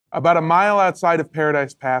About a mile outside of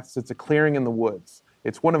Paradise Path sits a clearing in the woods.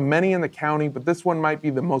 It's one of many in the county, but this one might be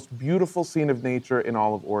the most beautiful scene of nature in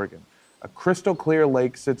all of Oregon. A crystal clear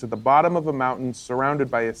lake sits at the bottom of a mountain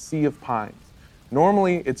surrounded by a sea of pines.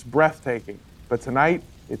 Normally, it's breathtaking, but tonight,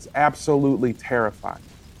 it's absolutely terrifying.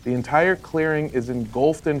 The entire clearing is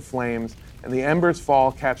engulfed in flames, and the embers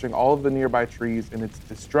fall, catching all of the nearby trees in its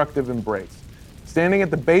destructive embrace. Standing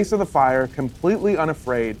at the base of the fire, completely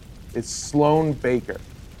unafraid, is Sloane Baker.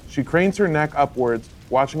 She cranes her neck upwards,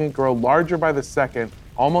 watching it grow larger by the second,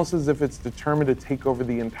 almost as if it's determined to take over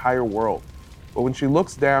the entire world. But when she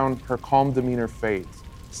looks down, her calm demeanor fades.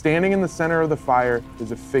 Standing in the center of the fire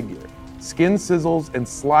is a figure. Skin sizzles and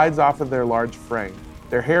slides off of their large frame.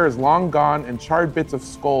 Their hair is long gone and charred bits of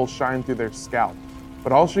skull shine through their scalp.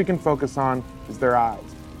 But all she can focus on is their eyes.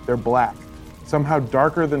 They're black, somehow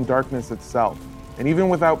darker than darkness itself. And even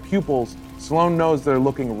without pupils, Sloane knows they're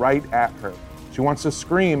looking right at her. She wants to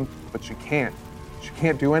scream, but she can't. She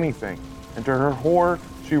can't do anything. And to her horror,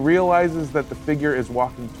 she realizes that the figure is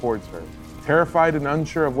walking towards her. Terrified and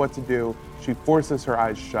unsure of what to do, she forces her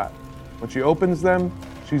eyes shut. When she opens them,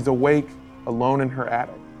 she's awake, alone in her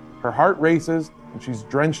attic. Her heart races, and she's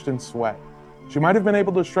drenched in sweat. She might have been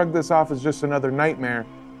able to shrug this off as just another nightmare,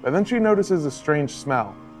 but then she notices a strange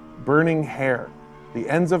smell. Burning hair. The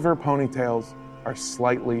ends of her ponytails are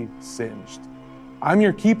slightly singed. I'm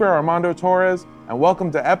your keeper, Armando Torres, and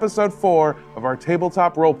welcome to episode 4 of our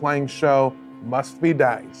tabletop role-playing show, Must Be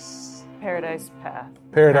Dice. Paradise Path.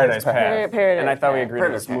 Paradise Path. Paradise And I thought we Path. agreed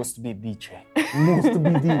it was must be dice.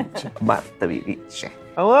 Must be dice.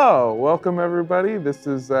 Hello, welcome everybody. This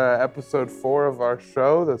is episode 4 of our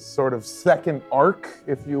show, the sort of second arc,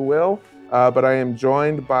 if you will. But I am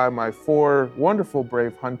joined by my 4 wonderful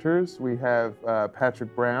brave hunters. We have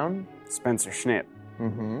Patrick Brown. Spencer Schnitt.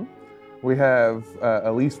 Mm-hmm. We have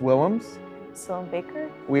Elise Willems. Sloane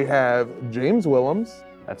Baker. We have James Willems.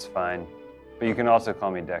 That's fine. But you can also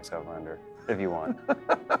call me Dex Overlander if you want.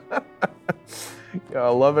 Yeah, I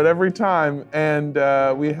love it every time. And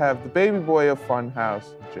we have the baby boy of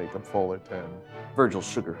Funhouse, Jacob Fullerton. Virgil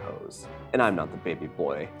Sugarhose. And I'm not the baby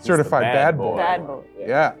boy. Certified bad bad boy. Bad boy.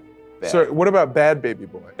 Yeah. Bad. So what about bad baby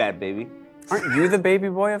boy? Bad baby. Aren't you the baby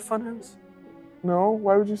boy of Funhouse? No,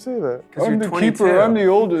 why would you say that? 'Cause you're 22. keeper, I'm the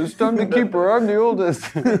oldest. I'm the keeper, I'm the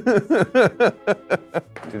oldest.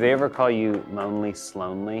 Do they ever call you Lonely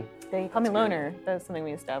Slonely? They call me Loner. That's something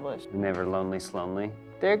we established. Never Lonely Slonely?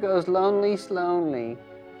 There goes Lonely Slonely.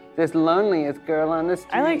 This loneliest girl on the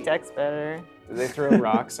street. I like Dex better. Do they throw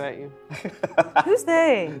rocks at you? Who's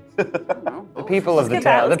they? The people of the Get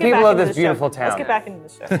back- town. The let's get people back of into this the beautiful show. town. Let's get back into the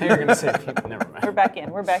show. You're gonna say people. Never mind. We're back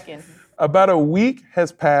in. We're back in. About a week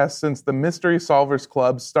has passed since the Mystery Solvers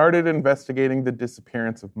Club started investigating the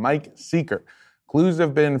disappearance of Mike Seeker. Clues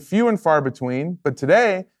have been few and far between, but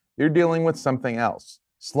today you're dealing with something else.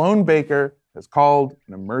 Sloane Baker has called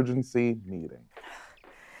an emergency meeting.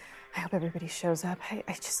 I hope everybody shows up.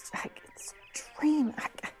 It's a dream.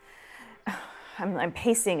 I'm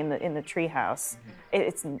pacing in the treehouse.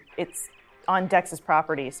 It's on Dex's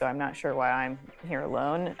property, so I'm not sure why I'm here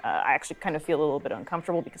alone. I actually kind of feel a little bit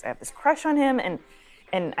uncomfortable because I have this crush on him,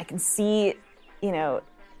 and I can see,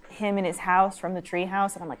 him in his house from the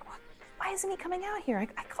treehouse, and I'm like, why isn't he coming out here?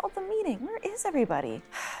 I called the meeting. Where is everybody?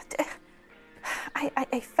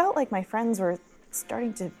 I felt like my friends were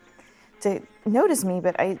starting to notice me,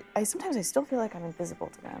 but I sometimes I still feel like I'm invisible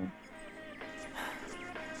to them.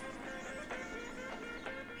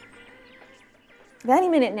 Any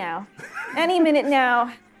minute now.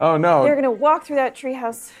 Oh no. They're gonna walk through that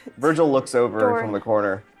treehouse. Virgil looks over Door. from the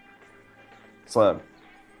corner. Sloane.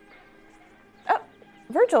 Oh,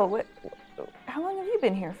 Virgil, how long have you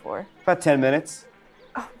been here for? About 10 minutes.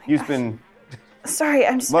 Oh my You've gosh. been Sorry,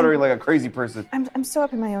 I'm just muttering like a crazy person. I'm so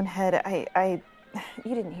up in my own head.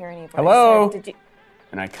 You didn't hear any of what Hello? I said, did you?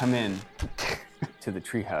 And I come in to the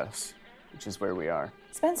treehouse, which is where we are.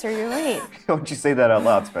 Spencer, you're late. Don't you say that out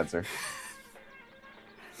loud, Spencer.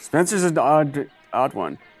 Spencer's an odd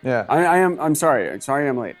one. Yeah. I'm sorry. Sorry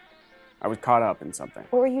I'm late. I was caught up in something.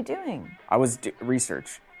 What were you doing? I was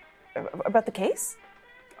research. About the case?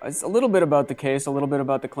 It's a little bit about the case, a little bit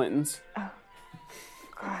about the Clintons.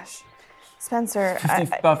 Gosh. Spencer,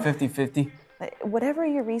 About 50-50. whatever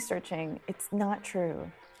you're researching, it's not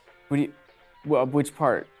true. Which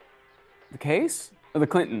part? The case or the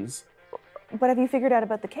Clintons? What have you figured out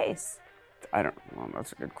about the case? I don't know.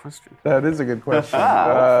 That's a good question. That is a good question.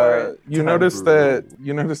 You notice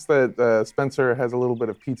that Spencer has a little bit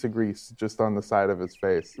of pizza grease just on the side of his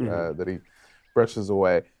face that he brushes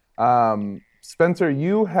away. Spencer,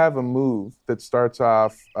 you have a move that starts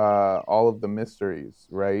off all of the mysteries,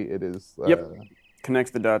 right? It is Yep.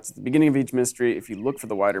 Connect the dots at the beginning of each mystery. If you look for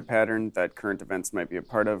the wider pattern that current events might be a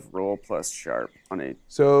part of, roll plus sharp on a...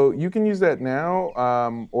 So you can use that now,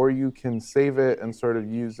 or you can save it and sort of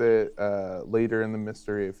use it later in the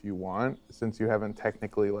mystery if you want. Since you haven't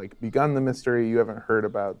technically begun the mystery, you haven't heard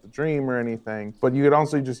about the dream or anything. But you could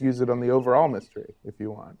also just use it on the overall mystery if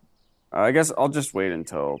you want. I guess I'll just wait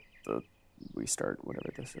until we start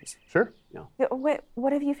whatever this is. Sure. Yeah.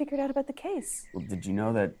 What have you figured out about the case? Well, did you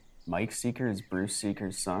know that Mike Seeker is Bruce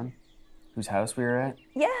Seeker's son, whose house we were at?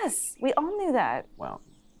 Yes, we all knew that. Well,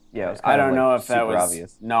 Yeah, it was I kind of, don't know if that super was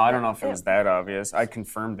obvious. No, I don't know if it was that obvious. I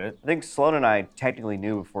confirmed it. I think Sloan and I technically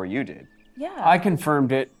knew before you did. Yeah. I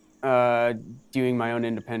confirmed it doing my own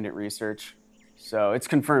independent research. So it's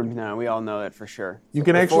confirmed now. We all know it for sure. You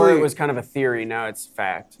can Before actually- it was kind of a theory. Now it's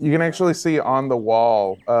fact. You can actually see on the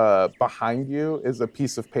wall behind you is a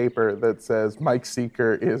piece of paper that says Mike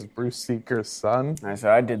Seeker is Bruce Seeker's son. So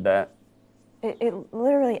I did that. It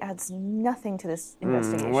literally adds nothing to this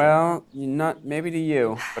investigation. Well, not maybe to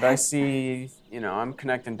you, but I see. I'm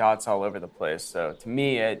connecting dots all over the place. So to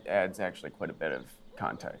me, it adds actually quite a bit of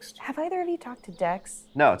context. Have either of you talked to Dex?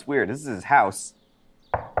 No, it's weird. This is his house.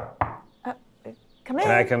 Come in.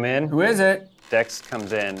 Can I come in? Who is it? Dex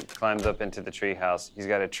comes in, climbs up into the treehouse. He's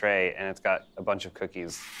got a tray, and it's got a bunch of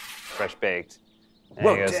cookies, fresh baked. And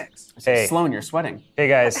he goes, Dex. Hey, Sloan, you're sweating. hey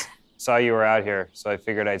guys, saw you were out here, so I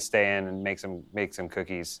figured I'd stay in and make some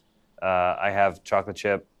cookies. I have chocolate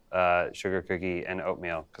chip, sugar cookie, and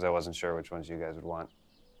oatmeal because I wasn't sure which ones you guys would want.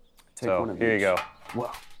 Take So one of here you each. go.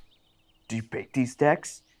 Whoa. Do you bake these,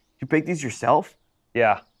 Dex? You bake these yourself?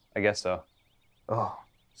 Yeah, I guess so. Oh.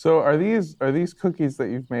 So are these cookies that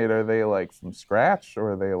you've made, are they from scratch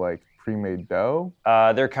or are they pre-made dough?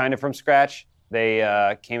 They're kind of from scratch.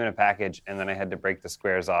 They came in a package, and then I had to break the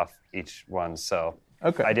squares off each one. So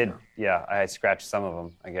Okay. I did. Yeah, I scratched some of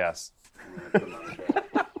them, I guess.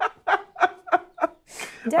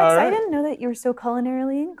 Dex, All right. I didn't know that you were so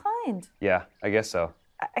culinarily inclined. Yeah, I guess so.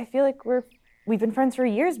 I feel like we've been friends for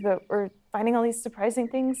years, but we're finding all these surprising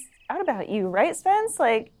things out about you, right, Spence?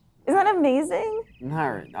 Isn't that amazing?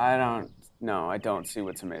 No, I don't see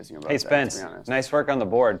what's amazing about Hey, that, Spence, to be honest. nice work on the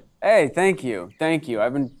board. Hey, thank you.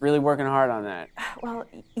 I've been really working hard on that. Well,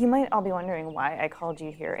 you might all be wondering why I called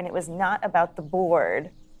you here, and it was not about the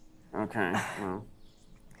board. Okay, well,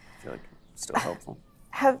 I feel like it's still helpful.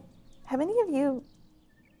 Have any of you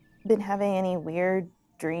been having any weird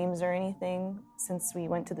dreams or anything since we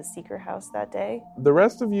went to the Seeker house that day? The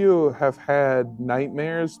rest of you have had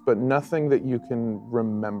nightmares, but nothing that you can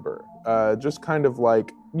remember. Just kind of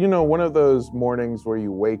one of those mornings where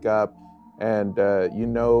you wake up and you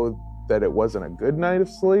know that it wasn't a good night of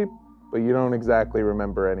sleep, but you don't exactly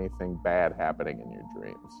remember anything bad happening in your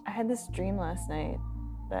dreams. I had this dream last night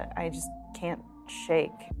that I just can't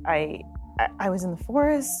shake. I was in the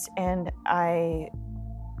forest and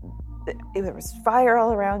there was fire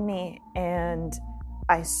all around me, and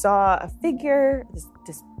I saw a figure,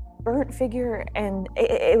 this burnt figure, and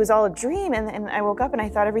it was all a dream. And I woke up and I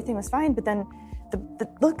thought everything was fine, but then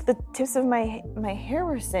the tips of my hair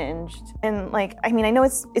were singed, and I know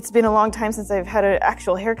it's been a long time since I've had an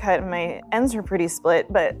actual haircut, and my ends are pretty split,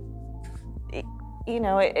 but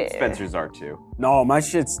Spencer's are too. No, my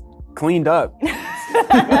shit's cleaned up.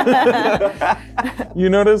 You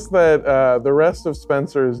notice that the rest of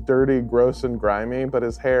Spencer is dirty, gross, and grimy, but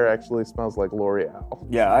his hair actually smells like L'Oreal.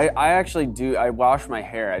 Yeah, I actually do. I wash my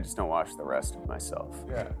hair. I just don't wash the rest of myself.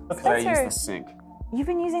 Yeah. Because I use Spencer. the sink. You've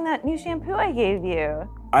been using that new shampoo I gave you.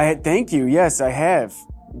 Thank you. Yes, I have.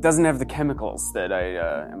 It doesn't have the chemicals that I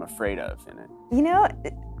am afraid of in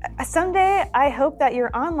it. Someday I hope that your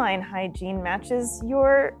online hygiene matches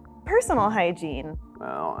your personal hygiene.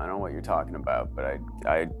 Well, I don't know what you're talking about, but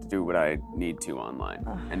I do what I need to online,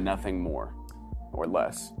 and nothing more or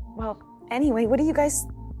less. Well, anyway, what do you guys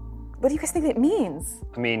think it means?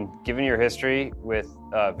 I mean, given your history with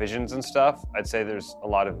visions and stuff, I'd say there's a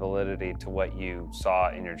lot of validity to what you saw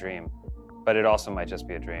in your dream. But it also might just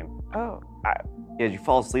be a dream. Oh, Yeah, did you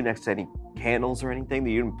fall asleep next to any candles or anything that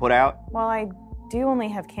you didn't put out? well, I do only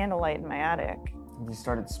have candlelight in my attic. Have you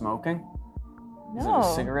started smoking? Is it No.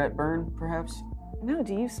 a cigarette burn, perhaps? No,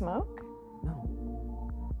 do you smoke? No.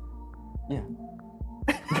 Yeah.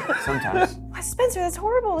 Sometimes. Spencer, that's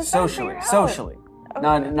horrible. It's bad for your health. Socially.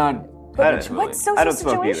 Not habitually. What I social don't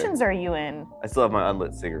smoke either. situations are you in? I still have my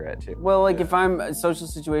unlit cigarette too. Well, if I'm a social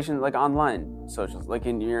situation, online socials,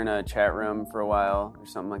 you're in a chat room for a while or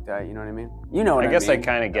something like that, you know what I mean? You know what I I guess I mean.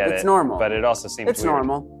 kind of get it. It's normal. But it also seems It's weird.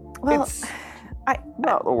 normal. Well, It's I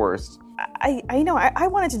not the worst. know I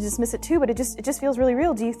wanted to dismiss it too, but it just feels really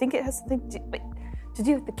real. Do you think it has something? to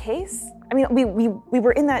do with the case? I mean, we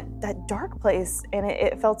were in that dark place, and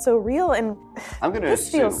it felt so real, and I'm gonna this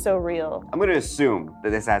feels assume- so real. I'm going to assume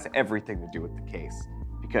that this has everything to do with the case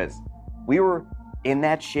because we were in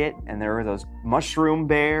that shit and there were those mushroom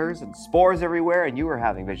bears and spores everywhere and you were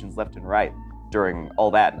having visions left and right during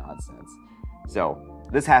all that nonsense. So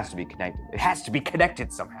this has to be connected. It has to be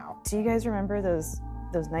connected somehow. Do you guys remember those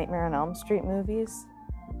Nightmare on Elm Street movies?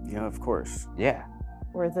 Yeah, of course. Yeah.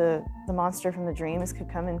 Where the monster from the dreams could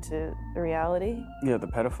come into the reality? Yeah, the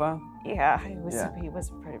pedophile? Yeah, he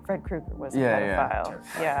was Fred Krueger was a pedophile.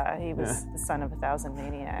 Yeah, he was the son of 1,000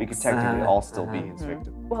 maniacs. We could technically all still be his victims.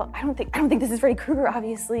 Well, I don't think this is Freddy Krueger,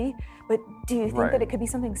 obviously, but do you think that it could be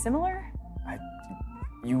something similar?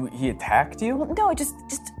 He attacked you? Well, no, just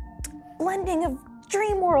blending of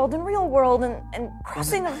dream world and real world and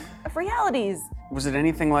crossing of realities. Was it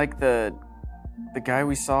anything like the guy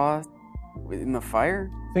we saw in the fire?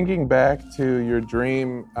 Thinking back to your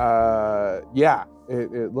dream,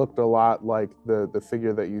 it looked a lot like the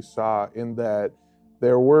figure that you saw in that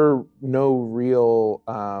there were no real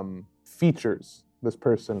features this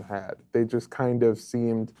person had. They just kind of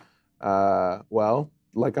seemed,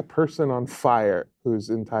 like a person on fire whose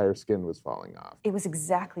entire skin was falling off. It was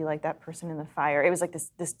exactly like that person in the fire. It was like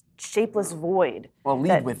this shapeless void. Well,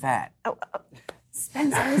 lead with that.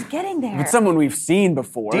 Spence, I was getting there. It's someone we've seen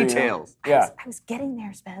before. Details. Yeah. I was getting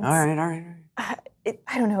there, Spence. All right.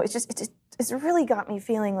 I don't know. It's really got me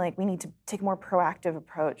feeling like we need to take a more proactive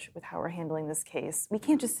approach with how we're handling this case. We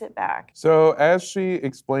can't just sit back. So as she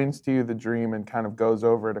explains to you the dream and kind of goes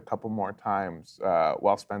over it a couple more times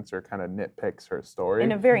while Spencer kind of nitpicks her story.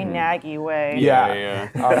 In a very naggy way. Yeah.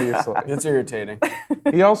 Obviously. It's irritating.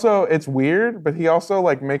 He also, it's weird, but he also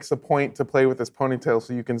like makes a point to play with his ponytail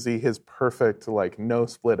so you can see his perfect like no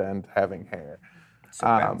split end having hair. So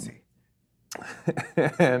bouncy.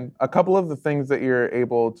 And a couple of the things that you're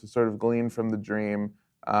able to sort of glean from the dream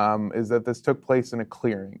is that this took place in a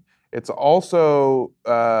clearing. It's also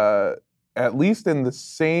at least in the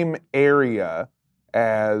same area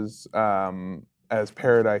as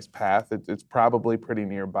Paradise Path. It's probably pretty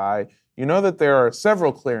nearby. You know that there are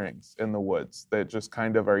several clearings in the woods that just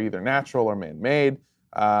kind of are either natural or man-made,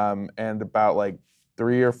 and about like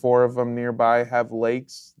 3 or 4 of them nearby have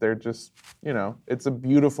lakes. They're just, it's a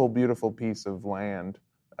beautiful, beautiful piece of land,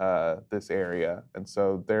 this area. And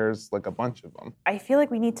so there's like a bunch of them. I feel like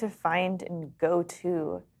we need to find and go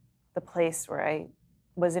to the place where I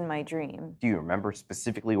was in my dream. Do you remember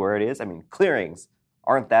specifically where it is? I mean, clearings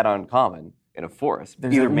aren't that uncommon in a forest,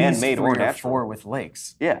 There's either at least man-made 3 or or natural. 4 with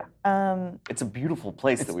lakes. Yeah. Um, It's a beautiful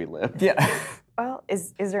place that we live. Yeah. well,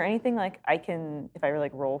 is there anything like I can, if I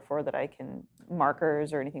like roll for that I can,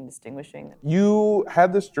 markers or anything distinguishing? You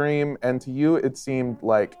had this dream, and to you it seemed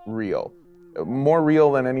like real. More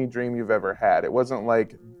real than any dream you've ever had. It wasn't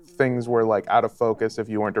like things were like out of focus if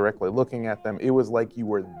you weren't directly looking at them. It was like you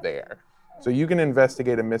were there. So you can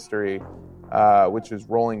investigate a mystery, which is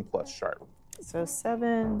rolling plus sharp. So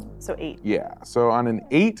 7, so 8. Yeah, so on an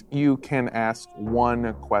 8, you can ask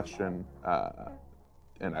one question,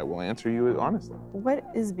 and I will answer you honestly. What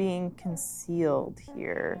is being concealed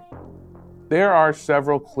here? There are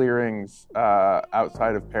several clearings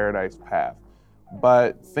outside of Paradise Path,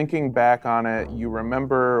 but thinking back on it, you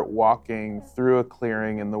remember walking through a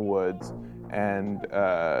clearing in the woods and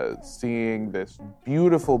seeing this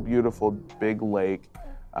beautiful, beautiful big lake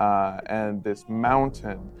and this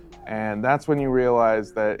mountain. And that's when you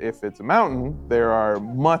realize that if it's a mountain, there are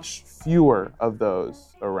much fewer of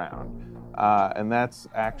those around. And that's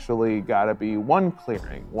actually got to be one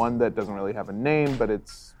clearing, one that doesn't really have a name, but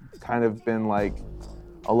it's kind of been like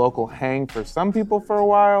a local hang for some people for a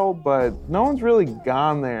while, but no one's really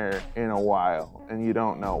gone there in a while, and you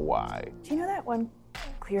don't know why. Do you know that one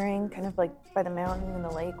clearing kind of like by the mountain and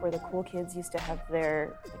the lake where the cool kids used to have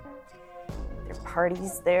their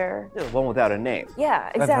parties there? The one without a name. Yeah,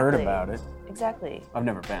 exactly. I've heard about it. Exactly. I've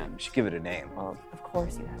never been. We should give it a name. Well, of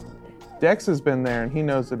course you haven't. Dex has been there, and he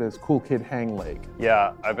knows it as Cool Kid Hang Lake.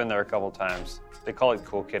 Yeah, I've been there a couple times. They call it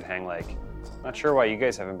Cool Kid Hang Lake. Not sure why you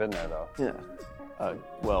guys haven't been there though. Yeah.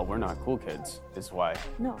 Well, we're not cool kids, is why.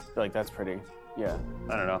 No. I feel like that's pretty, yeah.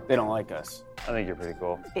 I don't know. They don't like us. I think you're pretty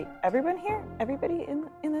cool. Wait, everyone here? Everybody in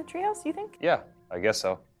the treehouse, you think? Yeah, I guess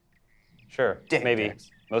so. Sure, Dick maybe.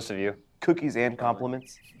 pics. Most of you. Cookies and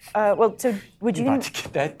compliments. Well, so would you About to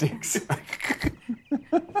get that dick sucked.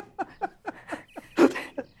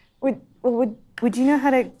 would you know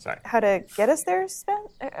how to get us there, Spen?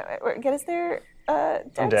 Get us there,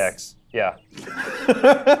 Dex? I'm Dex. Yeah.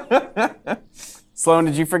 Sloan,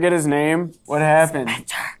 did you forget his name? What happened?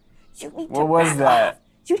 You need What to was back that? off.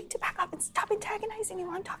 You need to back up and stop antagonizing me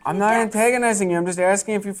while I'm talking I'm to not Dex. antagonizing you. I'm just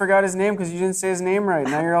asking if you forgot his name because you didn't say his name right.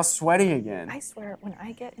 Now you're all sweaty again. I swear, when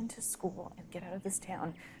I get into school and get out of this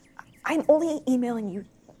town, I'm only emailing you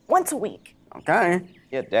once a week. Okay.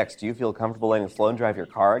 Yeah, Dex, do you feel comfortable letting Sloan drive your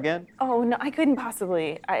car again? Oh, no, I couldn't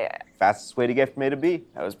possibly. Fastest way to get from A to B.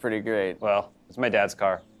 That was pretty great. Well, it's my dad's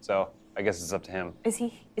car, so I guess it's up to him. Is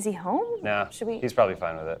he home? Nah, Should we? he's probably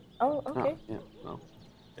fine with it. Oh, okay. Yeah, well,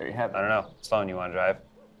 there you have I it. don't know. Sloan, you want to drive?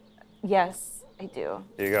 Yes, I do.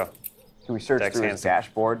 Here you go. Can we search Dex through his Hansen.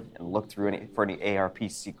 dashboard and look through for any ARP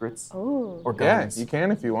secrets? Oh. Or Yeah, guns. you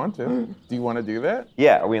can if you want to. Do you want to do that?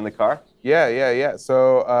 Yeah, are we in the car? Yeah.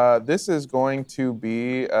 So this is going to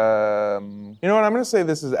be, you know what? I'm going to say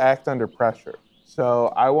this is act under pressure. So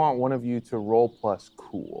I want one of you to roll plus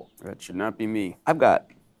cool. That should not be me. I've got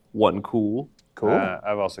one cool. Cool.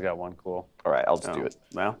 I've also got one cool. All right, I'll just do it.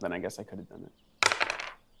 Well, then I guess I could have done it.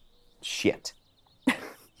 Shit.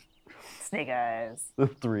 Snake eyes.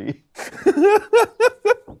 3.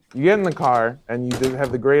 You get in the car and you just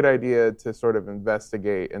have the great idea to sort of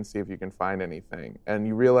investigate and see if you can find anything. And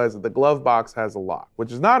you realize that the glove box has a lock,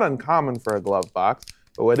 which is not uncommon for a glove box.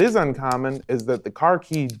 But what is uncommon is that the car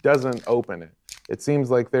key doesn't open it. It seems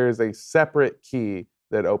like there is a separate key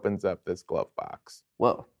that opens up this glove box.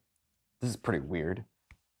 Whoa, this is pretty weird.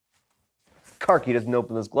 Car key doesn't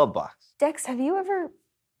open this glove box. Dex, have you ever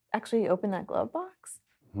actually opened that glove box?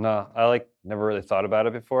 No, I never really thought about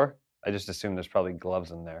it before. I just assumed there's probably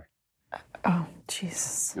gloves in there. Oh,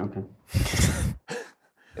 Jesus. Okay.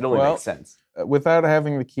 It only Well- makes sense. Without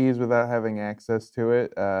having the keys, without having access to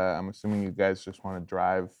it, I'm assuming you guys just want to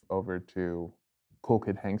drive over to Cool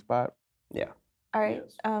Kid Hang Spot. Yeah. All right.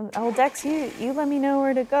 Well, Dex, you let me know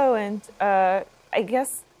where to go, and I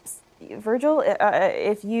guess Virgil,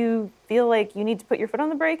 if you feel like you need to put your foot on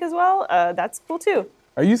the brake as well, that's cool too.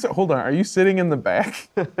 Hold on, are you sitting in the back?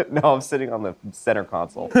 No, I'm sitting on the center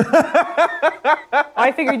console.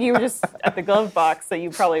 I figured you were just at the glove box, so you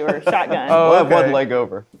probably were shotgun. Oh, I have one okay. leg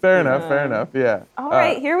over. Fair enough, yeah. All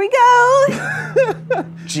right, here we go.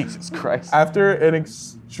 Jesus Christ. After an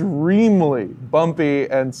extremely bumpy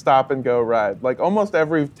and stop and go ride, like almost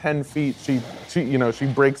every 10 feet, she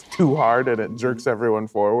brakes too hard and it jerks everyone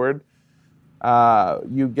forward.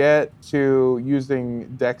 You get to,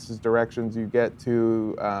 using Dex's directions, you get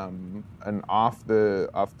to an off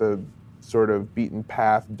the sort of beaten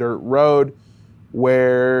path dirt road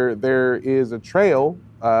where there is a trail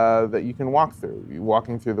that you can walk through. You're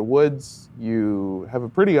walking through the woods. You have a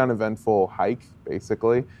pretty uneventful hike,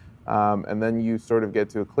 basically. And then you sort of get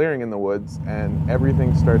to a clearing in the woods, and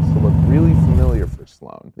everything starts to look really familiar for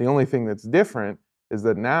Sloan. The only thing that's different is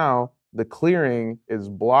that now the clearing is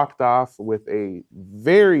blocked off with a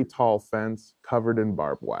very tall fence covered in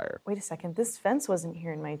barbed wire. Wait a second. This fence wasn't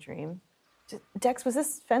here in my dream. Dex, was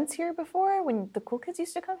this fence here before when the cool kids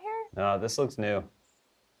used to come here? No, this looks new.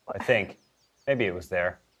 I think. Maybe it was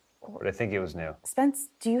there, but I think it was new. Spence,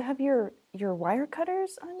 do you have your wire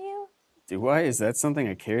cutters on you? Do I? Is that something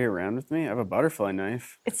I carry around with me? I have a butterfly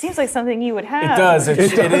knife. It seems like something you would have. It does. It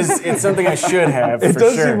is. It's something I should have. It for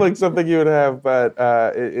does sure. seem like something you would have, but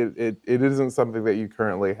it isn't something that you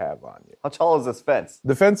currently have on you. How tall is this fence?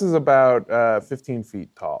 The fence is about 15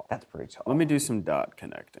 feet tall. That's pretty tall. Let me do some dot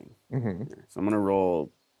connecting. Mm-hmm. Here. So I'm gonna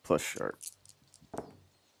roll plus sharp.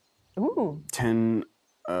 Ooh. 10,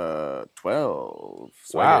 12.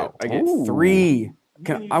 So Wow. I get Ooh. 3.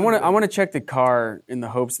 I want to check the car in the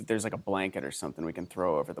hopes that there's like a blanket or something we can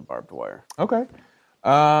throw over the barbed wire. Okay.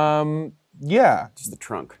 Yeah. Just the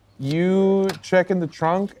trunk. You check in the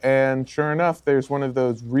trunk, and sure enough, there's one of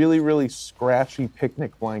those really, really scratchy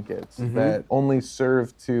picnic blankets that only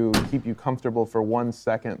serve to keep you comfortable for 1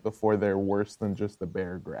 second before they're worse than just the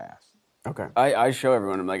bare grass. Okay. I show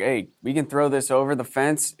everyone. I'm like, hey, we can throw this over the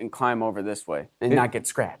fence and climb over this way and not get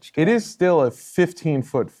scratched. It is still a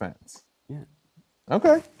 15-foot fence. Yeah.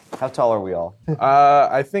 Okay. How tall are we all?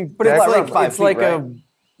 I think But it's Dex- like 5 it's feet, like right?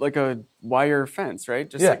 like a wire fence, right?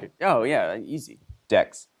 Just Yeah. like oh yeah, easy.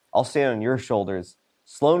 Dex, I'll stand on your shoulders.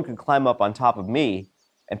 Sloan can climb up on top of me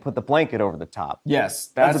and put the blanket over the top. Yes,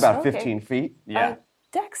 That's about Okay. 15 feet. yeah.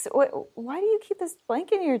 Dex, why do you keep this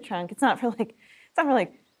blanket in your trunk? It's not for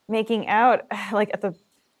like making out like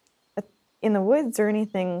in the woods or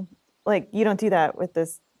anything. Like you don't do that with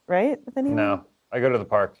this, right? With anyone? No, I go to the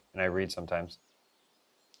park and I read sometimes.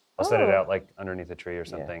 I'll set it Oh. out like underneath a tree or Yeah.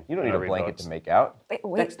 something. You don't and need I'll a read blanket books. to make out. Wait,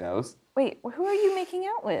 Dex knows. wait. Who are you making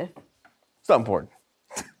out with? It's not important.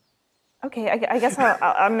 Okay, I guess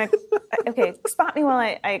I'm gonna. Okay, spot me while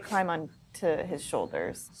I climb onto his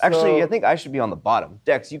shoulders. Actually, I think I should be on the bottom.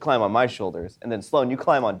 Dex, you climb on my shoulders, and then Sloan, you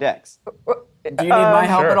climb on Dex. Do you need my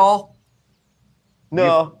help Sure. at all?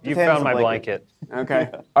 No. You Japan's found a my blanket. blanket.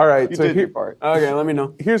 Okay. All right, You so did your part. Okay, let me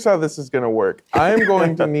know. here's how this is going to work. I'm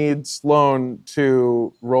going to need Sloan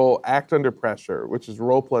to roll Act Under Pressure, which is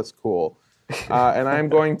roll plus cool. And I'm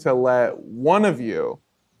going to let one of you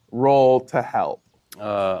roll to help.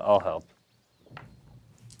 I'll help.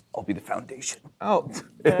 I'll be the foundation. Oh,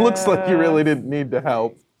 it looks like you really didn't need to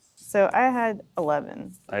help. So I had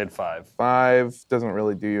 11. I had 5. 5 doesn't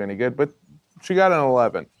really do you any good, but she got an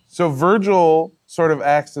 11. So Virgil sort of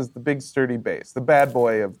acts as the big sturdy base, the bad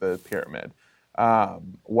boy of the pyramid,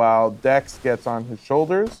 while Dex gets on his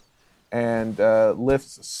shoulders and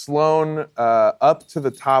lifts Sloan up to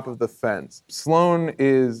the top of the fence. Sloan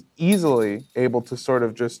is easily able to sort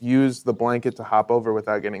of just use the blanket to hop over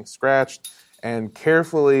without getting scratched, and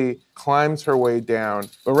carefully climbs her way down.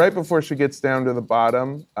 But right before she gets down to the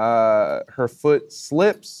bottom, her foot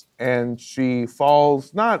slips and she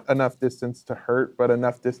falls not enough distance to hurt, but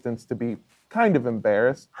enough distance to be kind of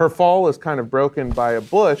embarrassed. Her fall is kind of broken by a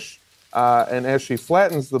bush, and as she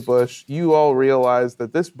flattens the bush, you all realize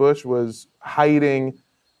that this bush was hiding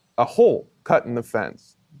a hole cut in the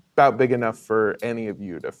fence, about big enough for any of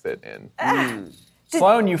you to fit in.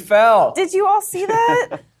 Sloan, you fell. Did you all see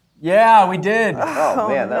that? Yeah, we did. Oh,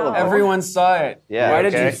 man, that looked Everyone saw it. Yeah. Why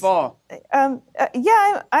did Okay. you fall?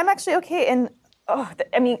 Yeah, I'm actually okay. And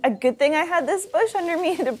I mean, a good thing I had this bush under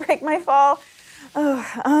me to break my fall.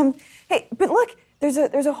 Hey, but look, there's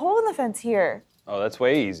a hole in the fence here. Oh, that's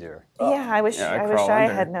way easier. Yeah, I wish Yeah, I I wish crawl I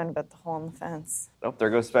under. had known about the hole in the fence. Oh, there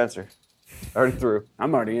goes Spencer. Already through.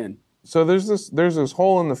 I'm already in. So there's this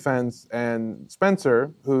hole in the fence, and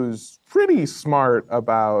Spencer, who's pretty smart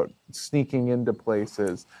about sneaking into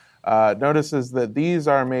places, notices that these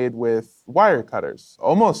are made with wire cutters,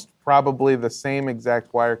 almost probably the same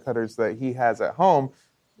exact wire cutters that he has at home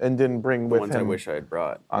and didn't bring The with ones I him wish I had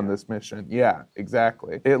brought. on this mission. Yeah,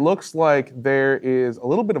 exactly. It looks like there is a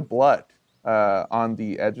little bit of blood on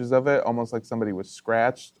the edges of it, almost like somebody was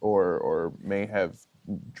scratched or may have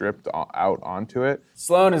dripped out onto it.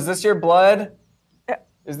 Sloan, is this your blood?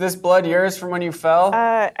 Is this blood yours from when you fell?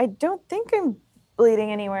 I don't think I'm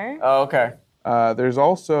bleeding anywhere. Oh, okay. There's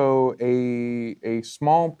also a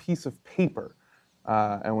small piece of paper,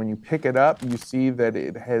 and when you pick it up, you see that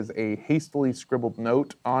it has a hastily scribbled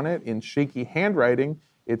note on it in shaky handwriting.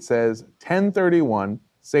 It says 1031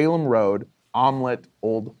 Salem Road, Omelet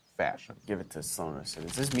Old Fashioned. Give it to Sloan. I said,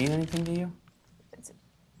 does this mean anything to you?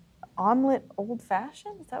 Omelet old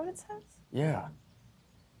fashioned? Is that what it says? Yeah.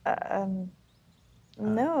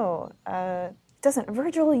 No, it doesn't.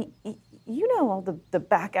 Virgil, you know all the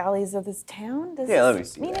back alleys of this town. Does Yeah, let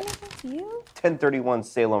this me see mean that. anything to you? 1031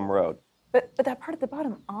 Salem Road. But that part at the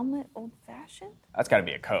bottom, omelet old fashioned? That's got to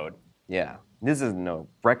be a code. Yeah. This isn't no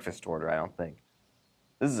breakfast order, I don't think.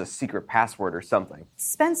 This is a secret password or something.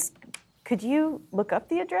 Spence, could you look up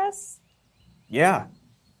the address? Yeah.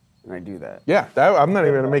 And I do that. Yeah, I'm not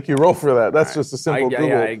even going to make you roll for that. That's just a simple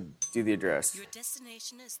Google. I do the address. Your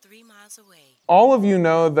destination is 3 miles away. All of you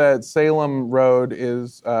know that Salem Road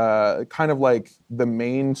is kind of like the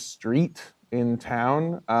main street in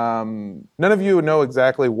town. None of you know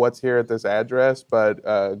exactly what's here at this address, but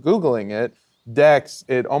Googling it, Dex,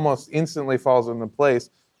 it almost instantly falls into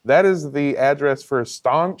place. That is the address for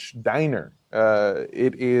Staunch Diner.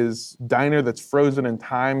 It is a diner that's frozen in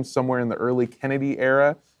time somewhere in the early Kennedy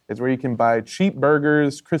era. It's where you can buy cheap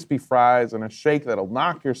burgers, crispy fries, and a shake that'll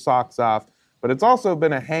knock your socks off. But it's also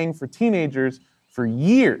been a hang for teenagers for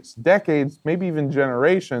years, decades, maybe even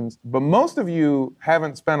generations. But most of you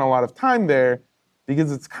haven't spent a lot of time there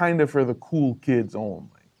because it's kind of for the cool kids only.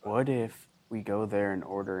 What if we go there and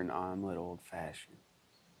order an omelet old fashioned?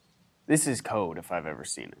 This is code if I've ever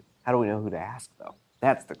seen it. How do we know who to ask, though?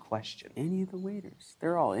 That's the question. Any of the waiters,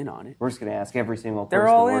 they're all in on it. We're just going to ask every single person. They're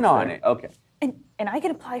all that in works on there. it. Okay. And I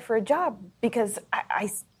can apply for a job because I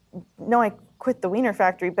know I quit the Wiener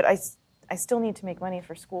Factory, but I still need to make money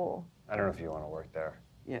for school. I don't know if you want to work there.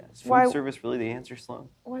 Yeah. Is food Why- service really the answer, Sloan?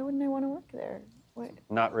 Why wouldn't I want to work there? Wait,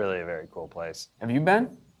 Not really a very cool place. Have you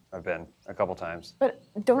been? I've been a couple times. but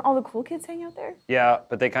don't all the cool kids hang out there? Yeah,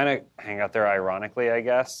 but they kind of hang out there ironically, I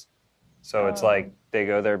guess. So it's like they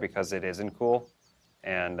go there because it isn't cool,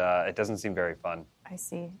 and it doesn't seem very fun. I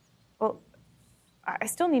see. Well, I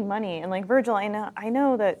still need money, and like Virgil, I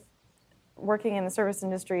know that working in the service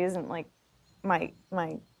industry isn't like my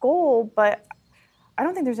goal, but I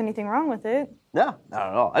don't think there's anything wrong with it. No, not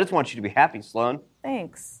at all. I just want you to be happy, Sloan.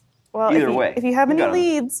 Thanks. Well, Either way, if you have you any got 'em.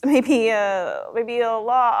 leads, maybe a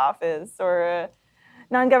law office or a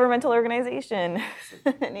non-governmental organization.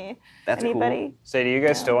 That's cool. Anybody? Say, do you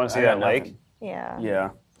guys still want to see I got that lake? nothing. Yeah. Yeah.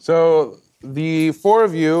 So The four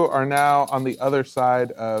of you are now on the other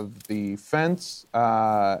side of the fence,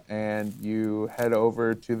 and you head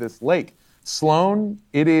over to this lake. Sloan,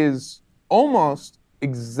 it is almost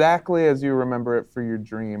exactly as you remember it for your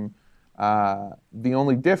dream. The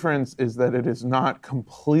only difference is that it is not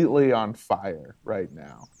completely on fire right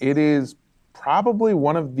now. It is probably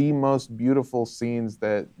one of the most beautiful scenes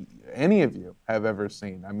that any of you have ever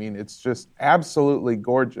seen. I mean, it's just absolutely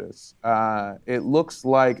gorgeous. It looks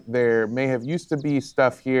like there may have used to be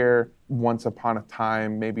stuff here once upon a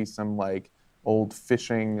time, maybe some like old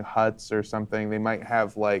fishing huts or something. They might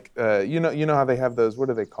have like, you know how they have those, what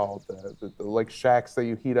are they called? The like shacks that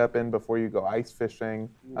you heat up in before you go ice fishing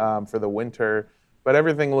for the winter. But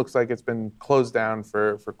everything looks like it's been closed down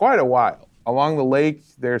for quite a while. Along the lake,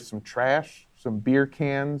 there's some trash, some beer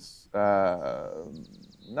cans.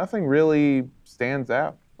 Nothing really stands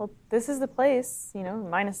out. Well, this is the place,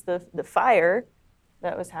 minus the fire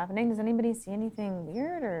that was happening. Does anybody see anything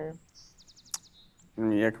weird or?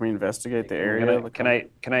 Yeah, can we investigate the area? Can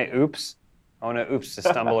I oops? I want to oops to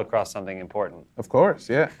stumble across something important. Of course,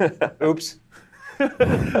 yeah. Oops.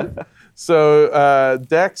 So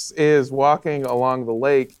Dex is walking along the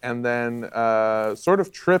lake and then sort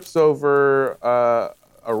of trips over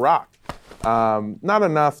a rock. Not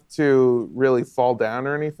enough to really fall down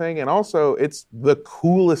or anything. And also, it's the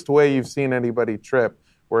coolest way you've seen anybody trip,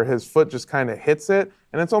 where his foot just kind of hits it,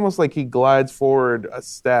 and it's almost like he glides forward a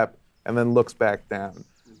step and then looks back down.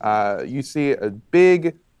 You see a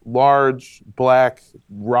big, large, black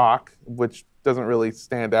rock, which doesn't really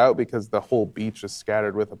stand out because the whole beach is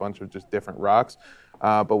scattered with a bunch of just different rocks.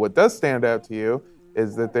 But what does stand out to you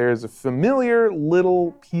is that there's a familiar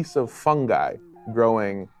little piece of fungi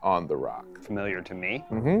growing on the rock. Familiar to me?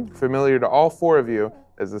 Mm-hmm. Familiar to all four of you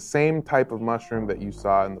as the same type of mushroom that you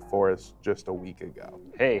saw in the forest just a week ago.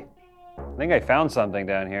 Hey, I think I found something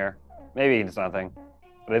down here. Maybe it's nothing,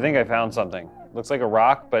 but I think I found something. Looks like a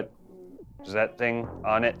rock, but does that thing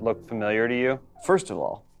on it look familiar to you? First of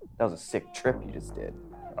all, that was a sick trip you just did.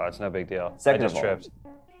 Oh, it's no big deal. Second I just of all,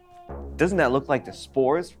 tripped. Doesn't that look like the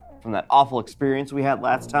spores from that awful experience we had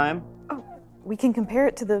last time? We can compare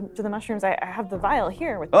it to the mushrooms. I have the vial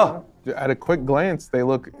here with Oh, At a quick glance, they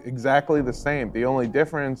look exactly the same. The only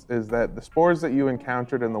difference is that the spores that you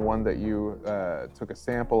encountered and the one that you took a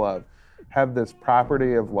sample of have this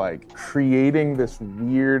property of like creating this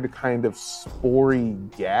weird kind of spory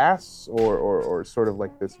gas or sort of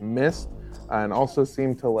like this mist, and also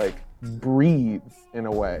seem to like breathe in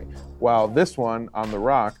a way, while this one on the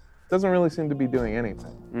rock doesn't really seem to be doing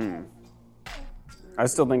anything. I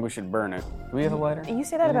still think we should burn it. Do we have a lighter? You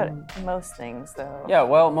say that about most things, though. Yeah,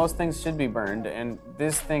 well, most things should be burned, and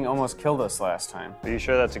this thing almost killed us last time. Are you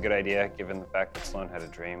sure that's a good idea, given the fact that Sloan had a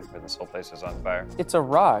dream where this whole place is on fire? It's a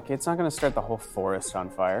rock. It's not going to start the whole forest on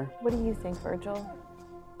fire. What do you think, Virgil?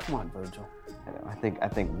 Come on, Virgil. I think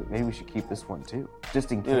maybe we should keep this one too,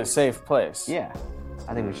 just in case. In a safe place. Yeah,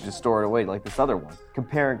 I think we should just store it away like this other one.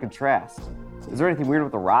 Compare and contrast. Is there anything weird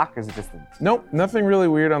with the rock, or is it just Nope, nothing really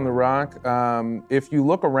weird on the rock. If you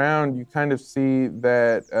look around, you kind of see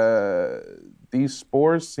that these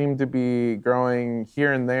spores seem to be growing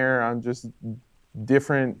here and there on just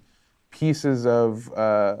different pieces of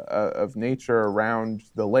nature around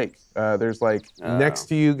the lake. There's like next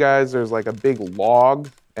to you guys, there's like a big log,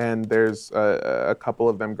 and there's a couple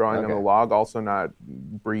of them growing on the log, also not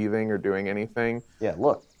breathing or doing anything. Yeah,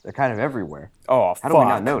 look, they're kind of everywhere. Oh, How do we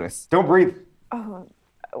not notice? Don't breathe. Oh,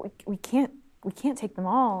 we can't take them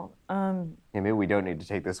all. Yeah, maybe we don't need to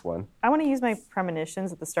take this one. I want to use my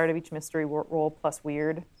premonitions at the start of each mystery roll plus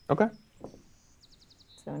weird. Okay.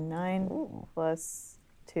 So 9 plus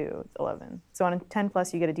 2, it's 11. So on a 10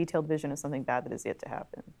 plus, you get a detailed vision of something bad that is yet to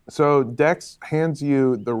happen. So Dex hands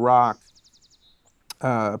you the rock,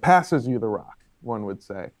 passes you the rock, one would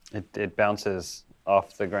say. It bounces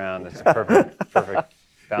off the ground. It's a perfect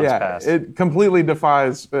bounce pass. It completely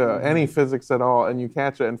defies any physics at all, and you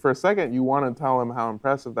catch it. And for a second, you want to tell him how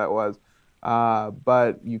impressive that was,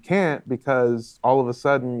 but you can't because all of a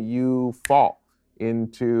sudden you fall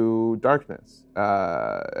into darkness,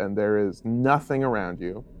 and there is nothing around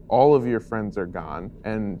you. All of your friends are gone,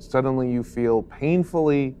 and suddenly you feel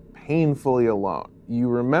painfully alone. You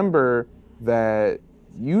remember that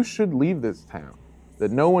you should leave this town,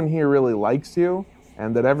 that no one here really likes you,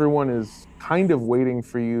 and that everyone is kind of waiting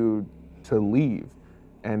for you to leave,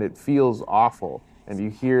 and it feels awful. And you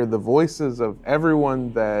hear the voices of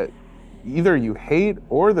everyone that either you hate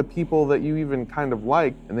or the people that you even kind of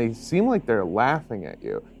like, and they seem like they're laughing at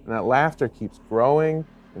you. And that laughter keeps growing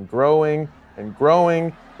and growing and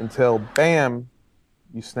growing until, bam,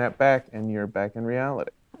 you snap back and you're back in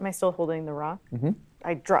reality. Am I still holding the rock? Mm-hmm.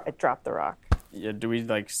 I dropped the rock. Yeah. Do we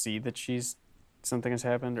like see that something has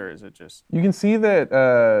happened, or is it just? You can see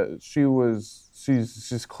that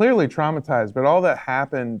she's clearly traumatized, but all that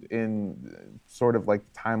happened in sort of like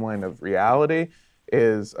the timeline of reality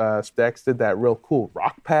is Dex did that real cool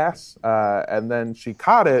rock pass, and then she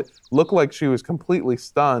caught it, looked like she was completely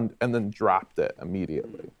stunned, and then dropped it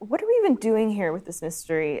immediately. What are we even doing here with this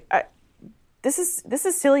mystery? This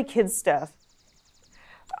is silly kid stuff.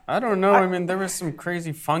 I don't know. I mean, there was some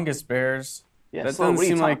crazy fungus bears. Yeah, that Sloan, doesn't what are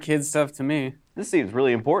you seem like talking- kid stuff to me. This seems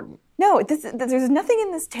really important. No, there's nothing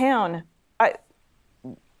in this town. I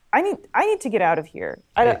need to get out of here.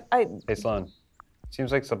 Hey, Sloan.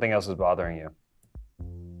 Seems like something else is bothering you.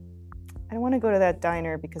 I don't want to go to that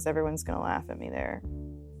diner because everyone's going to laugh at me there.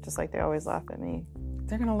 Just like they always laugh at me.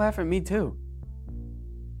 They're gonna laugh at me too.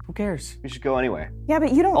 Who cares? We should go anyway. Yeah,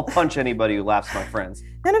 but you don't... I'll punch anybody who laughs at my friends.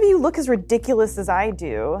 None of you look as ridiculous as I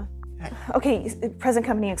do. Okay, present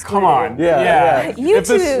company excluded. Come on. Yeah. You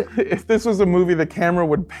If this was a movie, the camera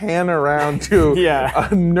would pan around to Yeah. a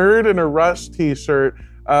nerd in a Rush t-shirt,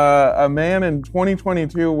 a man in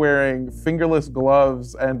 2022 wearing fingerless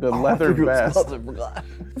gloves and a leather vest.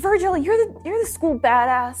 Virgil, you're the school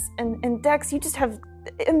badass, and Dex, you just have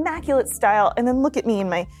immaculate style. And then look at me in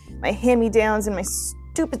my hand-me-downs and my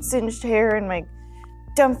stupid singed hair and my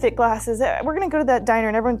dumb thick glasses. We're gonna go to that diner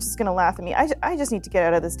and everyone's just gonna laugh at me. I just need to get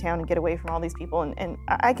out of this town and get away from all these people, and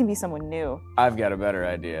I can be someone new. I've got a better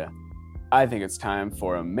idea. I think it's time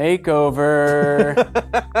for a makeover.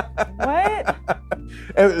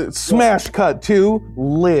 What? Smash cut to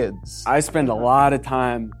lids. I spend a lot of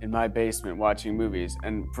time in my basement watching movies,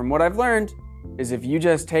 and from what I've learned is if you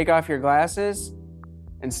just take off your glasses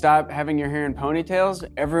and stop having your hair in ponytails,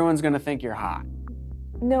 everyone's gonna think you're hot.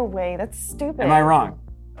 No way, that's stupid. Am I wrong?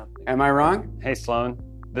 Am I wrong? Hey, Sloan.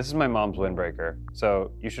 This is my mom's windbreaker,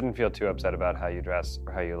 so you shouldn't feel too upset about how you dress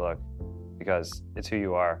or how you look, because it's who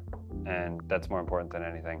you are, and that's more important than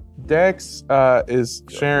anything. Dex is I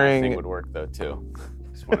think sharing. would work though too.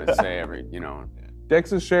 Just want to say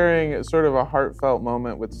Dex is sharing sort of a heartfelt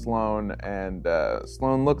moment with Sloan, and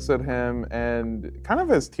Sloan looks at him and kind of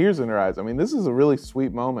has tears in her eyes. I mean, this is a really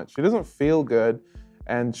sweet moment. She doesn't feel good,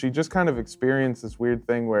 and she just kind of experienced this weird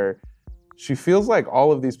thing where she feels like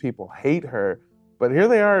all of these people hate her, but here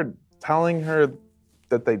they are telling her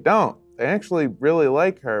that they don't. They actually really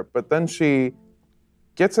like her, but then she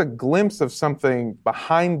gets a glimpse of something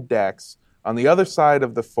behind Dex on the other side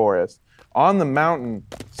of the forest. On the mountain,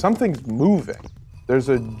 something's moving. There's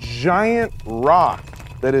a giant rock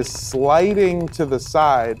that is sliding to the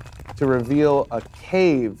side to reveal a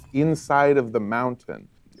cave inside of the mountain.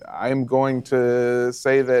 I'm going to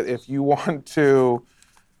say that if you want to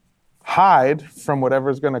hide from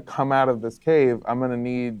whatever's going to come out of this cave, I'm going to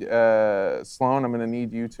need, Sloan, I'm going to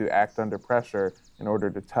need you to act under pressure in order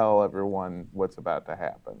to tell everyone what's about to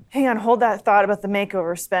happen. Hang on, hold that thought about the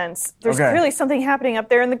makeover, Spence. There's Okay. clearly something happening up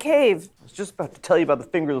there in the cave. I was just about to tell you about the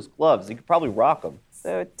fingerless gloves. You could probably rock them.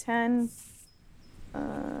 So 10,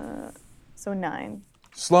 so 9.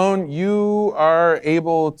 Sloan, you are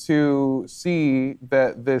able to see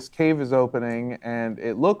that this cave is opening, and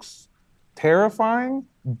it looks terrifying,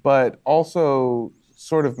 but also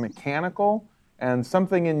sort of mechanical, and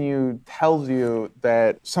something in you tells you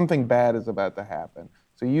that something bad is about to happen.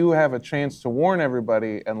 So you have a chance to warn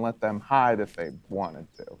everybody and let them hide if they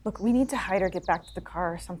wanted to. Look, we need to hide or get back to the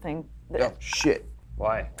car or something. Oh, shit.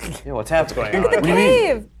 Why? Yeah, what's happening? going on? The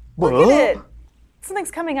cave! Look at it!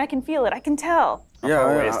 Something's coming, I can feel it, I can tell. How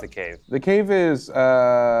far away is the cave? The cave is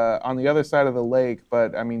on the other side of the lake,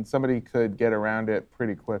 but I mean, somebody could get around it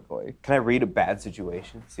pretty quickly. Can I read a bad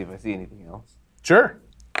situation? See if I see anything else. Sure.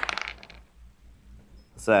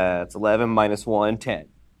 It's 11 minus 1, 10.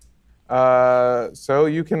 So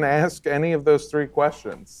you can ask any of those 3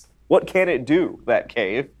 questions. What can it do, that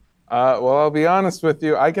cave? Well, I'll be honest with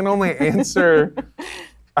you. I can only answer.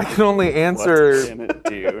 What can it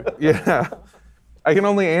do? Yeah. I can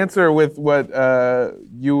only answer with what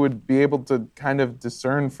you would be able to kind of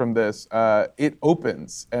discern from this. It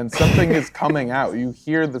opens and something is coming out. You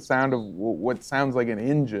hear the sound of what sounds like an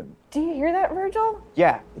engine. Do you hear that, Virgil?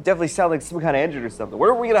 Yeah, it definitely sounds like some kind of engine or something.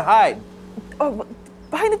 Where are we gonna hide? Oh,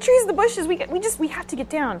 behind the trees, the bushes. We have to get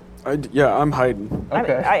down. I'm hiding.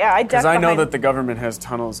 Okay. I Because duck I know behind- that the government has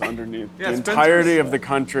tunnels underneath Yeah, the Spencer's- entirety of the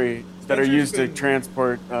country that are used to been-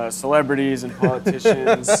 transport celebrities and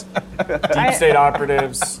politicians, deep state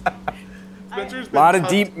operatives. A lot of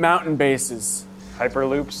deep mountain bases,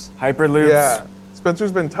 Hyperloops? hyperloops. Yeah.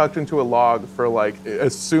 Spencer's been tucked into a log for like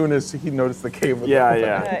as soon as he noticed the cave was Yeah, open.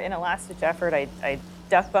 yeah. In a last-ditch effort, I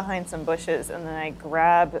duck behind some bushes and then I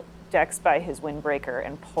grab Dex by his windbreaker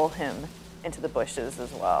and pull him into the bushes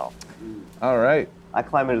as well. All right. I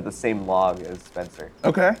climb into the same log as Spencer.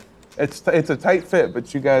 Okay. It's a tight fit,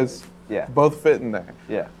 but you guys Yeah. both fit in there.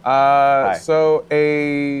 Yeah. So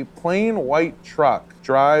a plain white truck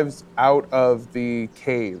drives out of the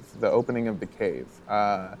cave, the opening of the cave,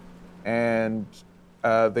 and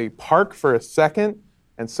they park for a second,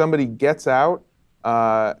 and somebody gets out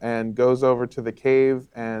and goes over to the cave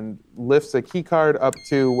and lifts a key card up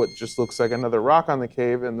to what just looks like another rock on the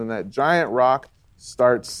cave, and then that giant rock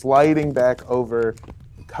starts sliding back over,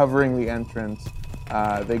 covering the entrance.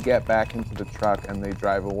 They get back into the truck and they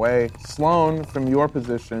drive away. Sloan, from your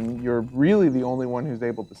position, you're really the only one who's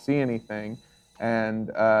able to see anything, and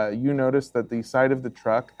you notice that the side of the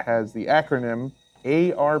truck has the acronym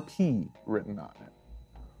ARP written on it.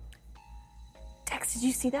 Dex, did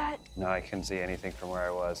you see that? No, I couldn't see anything from where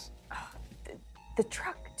I was. The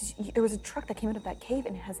truck, there was a truck that came out of that cave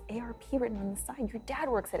and it has ARP written on the side. Your dad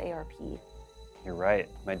works at ARP. You're right.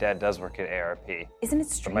 My dad does work at ARP. Isn't it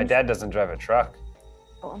But strange? my dad doesn't drive a truck.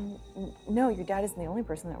 No, your dad isn't the only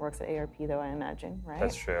person that works at ARP, though, I imagine, right?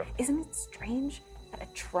 That's true. Isn't it strange that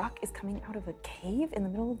a truck is coming out of a cave in the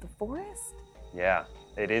middle of the forest? Yeah,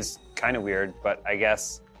 it is kind of weird, but I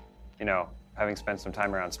guess, having spent some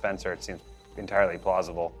time around Spencer, it seems entirely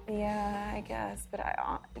plausible. Yeah, I guess, but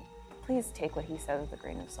please take what he says with a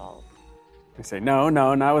grain of salt. I say, no,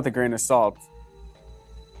 not with a grain of salt.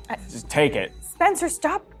 Just take it. Spencer,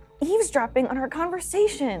 stop eavesdropping on our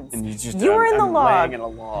conversations. And you were in the I'm log. laying in a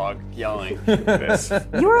log, yelling this.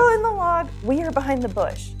 You were in the log. We are behind the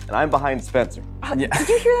bush. And I'm behind Spencer. Yeah. Did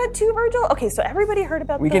you hear that too, Virgil? Okay, so everybody heard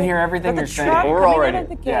about We can hear everything the you're saying. truck We're coming already- out of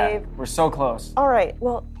the Yeah, cave. we're so close. All right.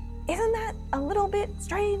 Well, isn't that a little bit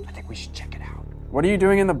strange? I think we should check it out. What are you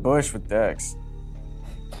doing in the bush with Dex?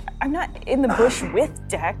 I'm not in the bush with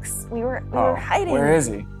Dex. We were hiding. Where is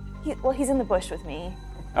he? He's in the bush with me.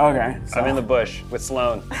 Okay. I'm in the bush with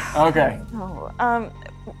Sloan. Okay. Oh,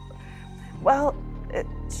 well,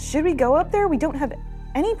 should we go up there? We don't have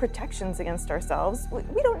any protections against ourselves.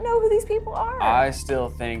 We don't know who these people are. I still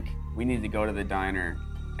think we need to go to the diner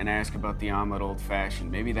and ask about the omelet old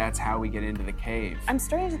fashioned. Maybe that's how we get into the cave. I'm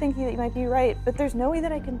starting to think that you might be right, but there's no way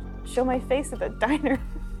that I can show my face at the diner.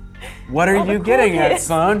 What are All the you cool getting at, kids.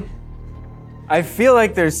 son? I feel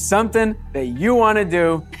like there's something that you want to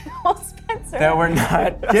do Oh, Spencer. that we're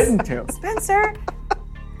not getting to. Spencer,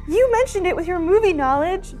 you mentioned it with your movie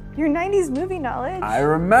knowledge, your 90s movie knowledge. I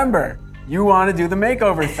remember. You want to do the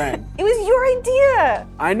makeover thing. It was your idea,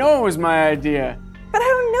 I know it was my idea but I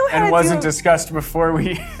don't know how and to wasn't do discussed before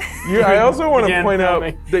we. I also want to began point out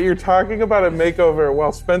filming. that you're talking about a makeover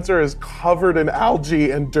while Spencer is covered in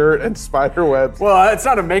algae and dirt and spider webs. Well, it's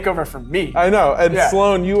not a makeover for me. I know, and Yeah.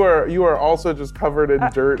 Sloan, you are also just covered in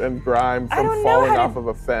dirt and grime I from don't know falling how to- off of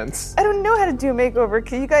a fence. I don't know how to do a makeover.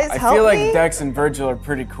 Can you guys I help feel like me? Dex and Virgil are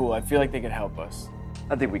pretty cool. I feel like they could help us.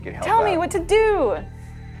 I think we could help Tell me out. what to do.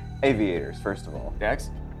 Aviators, first of all.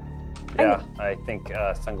 Dex? Yeah, I think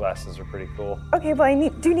sunglasses are pretty cool. Okay, but I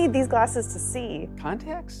do need these glasses to see.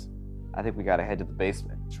 Contacts? I think we gotta head to the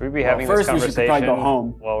basement. Should we be having first this we should conversation probably go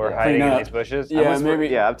home. while we're Yeah. hiding Clean in up. these bushes? Yeah, maybe.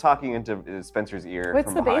 Yeah, I'm talking into Spencer's ear. What's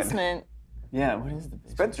from the behind. basement? Yeah, what is the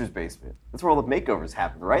basement? Spencer's basement. That's where all the makeovers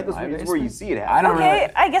happen, right? That's My where, where you basement? see it I happen. don't Okay,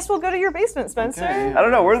 really. I guess we'll go to your basement, Spencer. Okay. I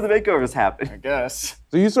don't know. Where do the makeovers happen? I guess.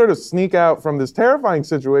 So you sort of sneak out from this terrifying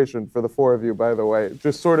situation for the four of you, by the way,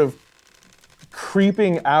 just sort of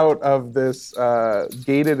creeping out of this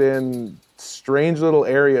gated-in, strange little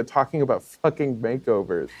area talking about fucking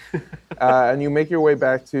makeovers. And you make your way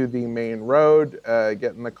back to the main road,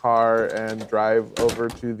 get in the car, and drive over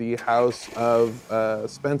to the house of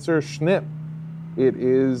Spencer Schnipp. It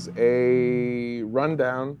is a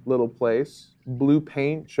rundown little place. Blue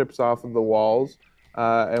paint chips off of the walls.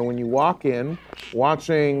 And when you walk in,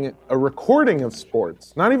 watching a recording of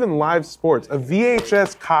sports, not even live sports, a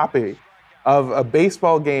VHS copy of a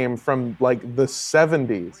baseball game from like the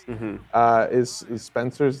 70s is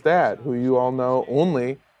Spencer's dad, who you all know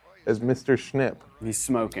only as Mr. Schnipp. He's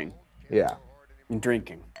smoking Yeah, and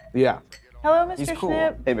drinking. yeah. Hello, Mr. He's cool.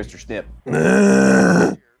 Schnipp. Hey, Mr.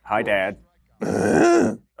 Schnipp. Hi, Dad.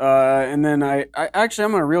 And then I actually,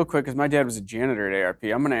 I'm gonna real quick because my dad was a janitor at ARP.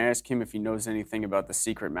 I'm gonna ask him if he knows anything about the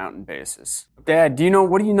secret mountain bases. Dad, do you know?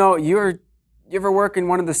 What do you know? You ever work in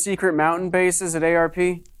one of the secret mountain bases at ARP?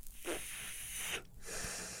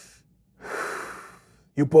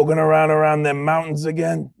 You poking around them mountains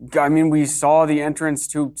again? I mean, we saw the entrance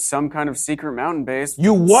to some kind of secret mountain base.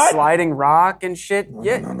 You what? Sliding rock and shit.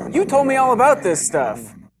 You told me all about this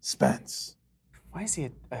stuff. Spence. Why is he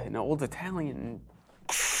an old Italian?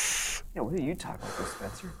 Yeah, what are you talking about,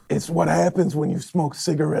 Spencer? It's what happens when you smoke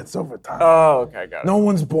cigarettes over time. Oh, okay, got it. No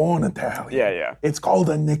one's born Italian. Yeah. It's called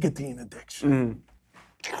a nicotine addiction.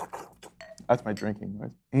 That's my drinking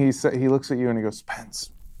noise. He looks at you and he goes,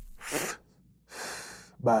 Spence,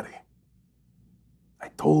 buddy, I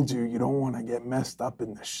told you don't want to get messed up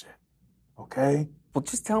in this shit, okay? Well,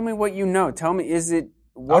 just tell me what you know. Tell me,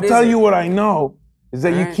 I'll tell you what I know is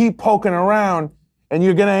that you keep poking around and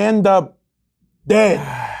you're going to end up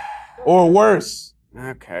dead or worse.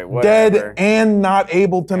 Okay, whatever. Dead and not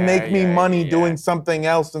able to make me money yeah. doing something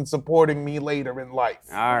else and supporting me later in life.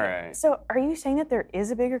 All right. So, are you saying that there is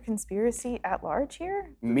a bigger conspiracy at large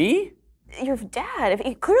here? Me? Your dad,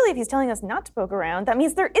 clearly if he's telling us not to poke around, that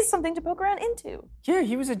means there is something to poke around into. Yeah,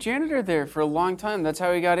 he was a janitor there for a long time. That's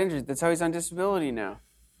how he got injured. That's how he's on disability now.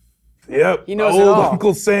 Yep. He knows old it all.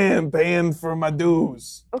 Uncle Sam paying for my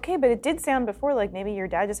dues. Okay, but it did sound before like maybe your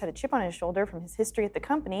dad just had a chip on his shoulder from his history at the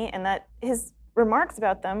company and that his remarks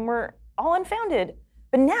about them were all unfounded.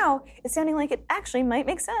 But now it's sounding like it actually might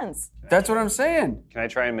make sense. That's what I'm saying. Can I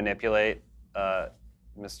try and manipulate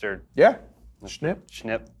Mr. Yeah. Schnip.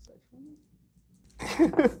 Schnipp?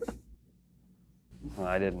 Well,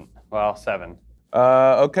 I didn't. Well, 7.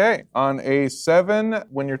 Okay. On a 7,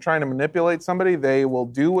 when you're trying to manipulate somebody, they will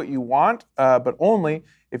do what you want, but only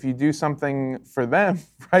if you do something for them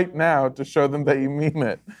right now to show them that you mean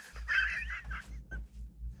it.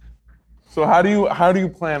 So how do you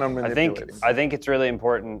plan on manipulating? I think it's really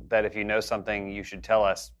important that if you know something, you should tell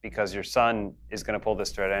us because your son is going to pull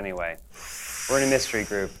this thread anyway. We're in a mystery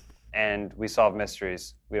group, and we solve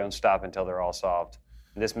mysteries. We don't stop until they're all solved.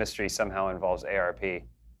 And this mystery somehow involves ARP.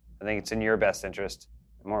 I think it's in your best interest,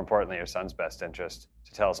 and more importantly, your son's best interest,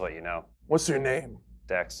 to tell us what you know. What's your name?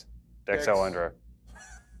 Dex Owendra.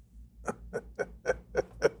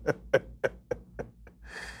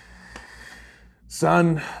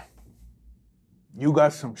 Son, you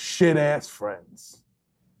got some shit-ass friends.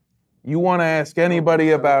 You want to ask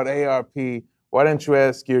anybody about ARP, why don't you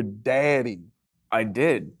ask your daddy? I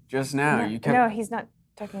did just now. No, he's not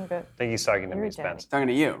talking about. I think he's talking to Your me, dad. Spence. talking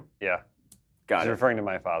to you. Yeah. Got He's it. referring to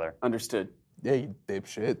my father. Understood. Yeah, you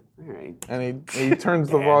dipshit. All right. And he turns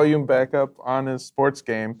the volume back up on his sports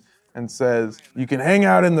game and says, you can hang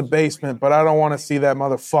out in the basement, but I don't want to see that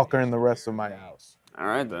motherfucker in the rest of my house. All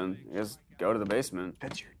right then. I guess go to the basement.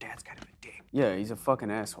 Spencer, your dad's kind of a dick. Yeah, he's a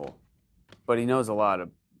fucking asshole, but he knows a lot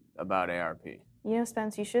about ARP. You know,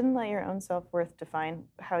 Spence, you shouldn't let your own self-worth define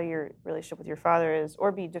how your relationship with your father is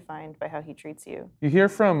or be defined by how he treats you. You hear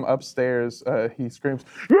from upstairs, he screams,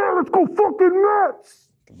 yeah, let's go fucking Mets!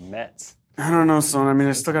 Mets. I don't know, son. I mean,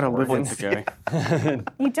 I still gotta live with the guy.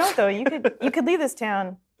 You don't, though. You could leave this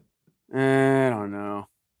town. I don't know.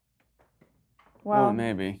 Well, Well,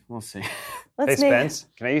 maybe. We'll see. Hey, let's make. Spence,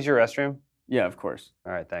 can I use your restroom? Yeah, of course.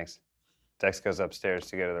 All right, thanks. Dex goes upstairs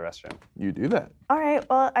to go to the restroom. You do that. All right.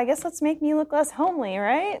 Well, I guess let's make me look less homely,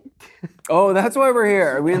 right? Oh, that's why we're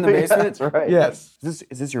here. Are we in the basement? That's right. Yes. Is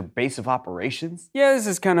this your base of operations? Yeah, this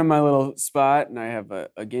is kind of my little spot, and I have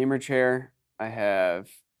a gamer chair. I have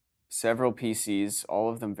several PCs, all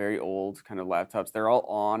of them very old, kind of laptops. They're all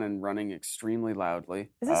on and running extremely loudly.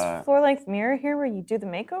 Is this floor-length mirror here where you do the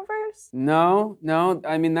makeovers? No.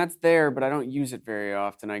 I mean, that's there, but I don't use it very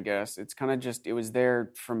often, I guess. It's kind of just, it was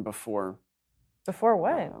there from before. Before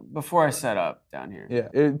what? Before I set up down here.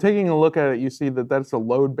 Yeah. Taking a look at it, you see that that's a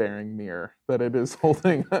load-bearing mirror, that it is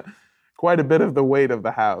holding quite a bit of the weight of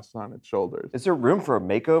the house on its shoulders. Is there room for a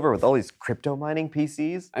makeover with all these crypto mining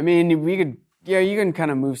PCs? I mean, we could, yeah, you can kind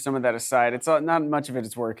of move some of that aside. It's not much of it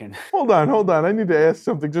is working. Hold on. I need to ask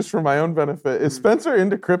something just for my own benefit. Is Spencer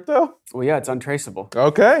into crypto? Well, yeah, it's untraceable.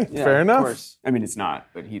 Okay, Yeah, fair of enough. course. I mean, it's not,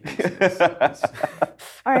 but he thinks it is.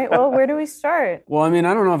 All right. Well, where do we start? Well, I mean,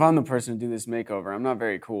 I don't know if I'm the person to do this makeover. I'm not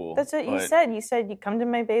very cool. That's what you but- said. You said you come to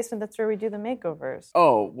my basement. That's where we do the makeovers.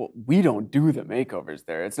 Oh, well, we don't do the makeovers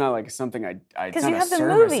there. It's not like something I Because it's you not have a the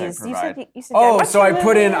service I movies. You provide. said you said. Oh, Dad, so watch I the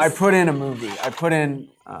put in movies. a movie. I put in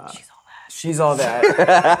She's All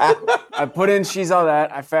That. I put in She's All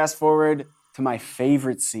That. I fast forward to my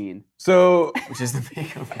favorite scene, So which is the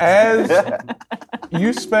makeover. as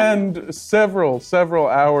you spend several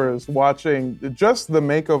hours watching just the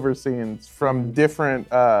makeover scenes from different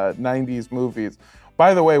 90s movies,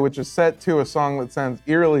 by the way, which is set to a song that sounds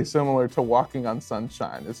eerily similar to Walking on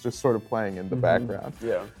Sunshine. It's just sort of playing in the background.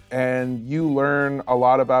 Yeah. And you learn a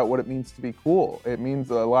lot about what it means to be cool. It means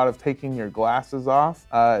a lot of taking your glasses off.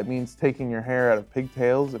 It means taking your hair out of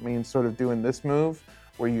pigtails. It means sort of doing this move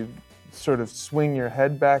where you sort of swing your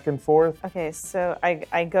head back and forth. Okay, so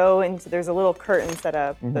I go into, there's a little curtain set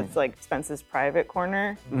up that's like Spence's private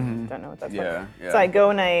corner. Don't know what that's Yeah, like. yeah. So I go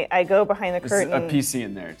and I go behind the There's curtain. a PC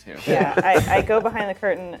in there too. Yeah, I go behind the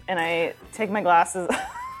curtain and I take my glasses.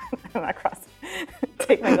 I'm not crossing. I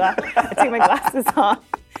take my glasses off,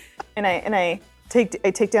 and I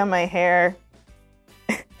take down my hair,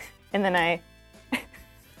 and then I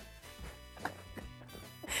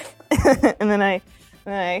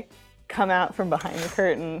come out from behind the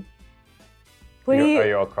curtain. What do Are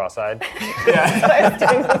you all cross-eyed? That's what I was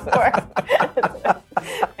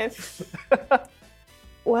doing before.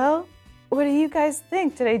 Well, what do you guys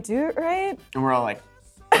think? Did I do it right? And we're all like,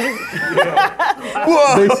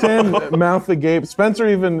 They stand mouth agape. Spencer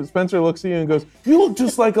looks at you and goes, "You look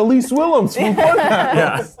just like Elise Willems from Funhouse."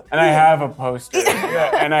 yeah. And I have a poster.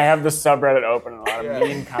 And I have the subreddit open and a lot of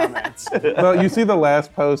mean comments. Well, you see the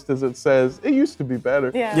last post as it says, "It used to be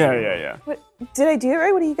better." Yeah. Yeah. What, did I do it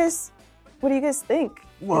right? What do you guys think?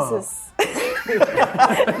 Whoa. Is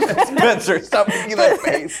Spencer, stop making that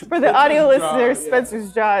face. for the audio listeners,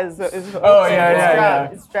 Spencer's jaw is Oh,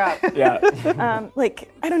 yeah. It's dropped. Yeah.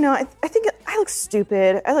 Like, I don't know. I think I look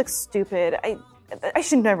stupid. I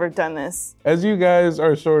should never have done this. As you guys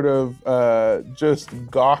are sort of just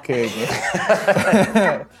gawking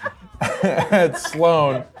at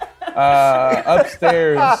Sloan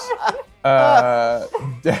upstairs,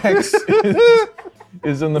 Dex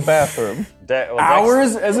is in the bathroom.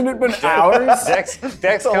 Hours? Hasn't it been hours?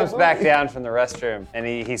 Dex comes back down from the restroom, and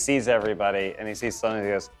he sees everybody, and he sees Sloan, and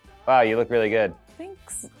he goes, "Wow, you look really good."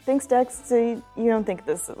 Thanks, Dex. So you don't think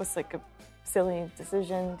this was like a silly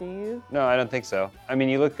decision, do you? No, I don't think so. I mean,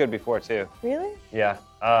 you looked good before, too. Really? Yeah.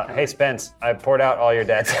 Hey, Spence, I poured out all your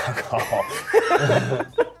dad's alcohol.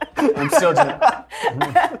 I'm still just...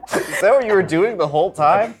 Is that what you were doing the whole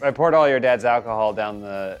time? I poured all your dad's alcohol down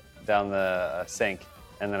the sink,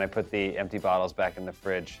 and then I put the empty bottles back in the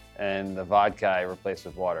fridge, and the vodka I replaced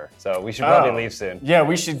with water. So we should probably leave soon. Yeah,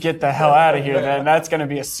 we should get the hell out of here then. That's going to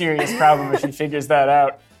be a serious problem if she figures that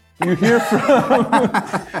out. You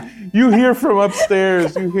hear from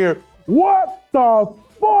upstairs. You hear, "What the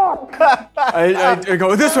fuck?" I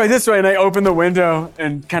go this way, and I open the window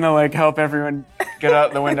and kind of like help everyone get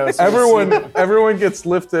out the window. So Everyone gets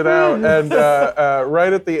lifted out, and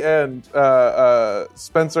right at the end,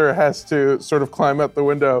 Spencer has to sort of climb out the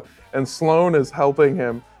window, and Sloan is helping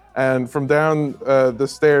him. And from down the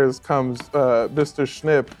stairs comes Mr.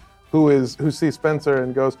 Schnipp, who sees Spencer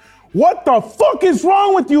and goes, "What the fuck is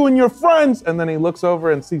wrong with you and your friends?" And then he looks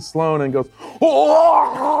over and sees Sloan and goes,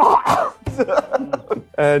 "Oh!"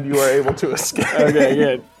 And you are able to escape. Okay,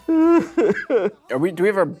 good. Do we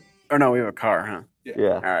have a... Oh, no, we have a car, huh?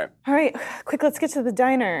 Yeah. All right. All right, quick, let's get to the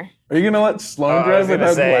diner. Are you gonna let Sloan I drive was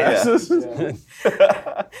without gonna say, glasses?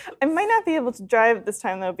 I might not be able to drive this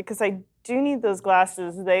time, though, because I do need those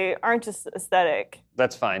glasses. They aren't just aesthetic.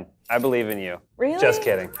 That's fine. I believe in you. Really? Just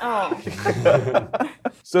kidding. Oh.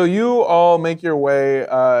 So you all make your way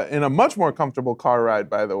in a much more comfortable car ride,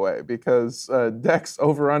 by the way, because Dex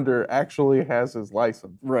Over Under actually has his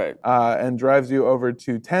license. Right. And drives you over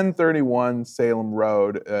to 1031 Salem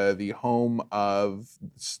Road, the home of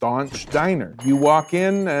Staunch Diner. You walk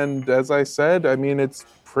in, and as I said, I mean, it's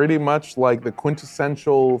pretty much like the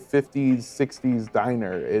quintessential 50s, 60s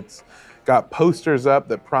diner. It's got posters up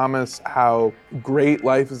that promise how great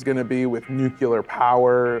life is going to be with nuclear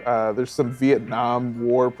power. There's some Vietnam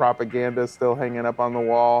War propaganda still hanging up on the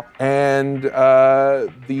wall. And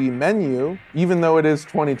the menu, even though it is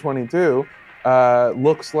 2022,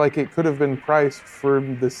 looks like it could have been priced for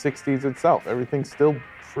the 60s itself. Everything's still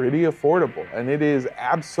pretty affordable, and it is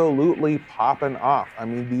absolutely popping off. I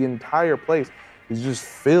mean, the entire place is just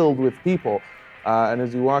filled with people. And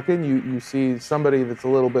as you walk in, you see somebody that's a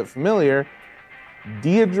little bit familiar,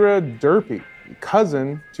 Deirdre Derpy,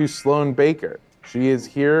 cousin to Sloan Baker. She is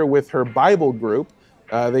here with her Bible group.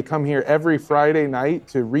 They come here every Friday night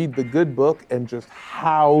to read the good book and just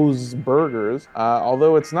house burgers.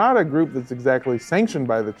 Although it's not a group that's exactly sanctioned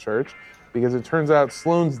by the church, because it turns out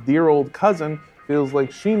Sloan's dear old cousin feels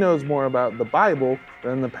like she knows more about the Bible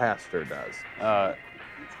than the pastor does. I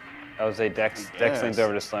would say Dex leans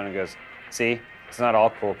over to Sloan and goes, "See, it's not all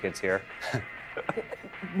cool kids here."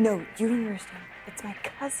 No, you don't understand. It's my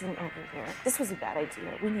cousin over there. This was a bad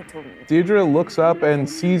idea. We need to leave. Deirdre looks up and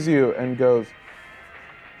sees you and goes,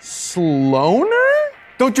 "Sloaner?"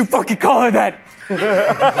 Don't you fucking call her that!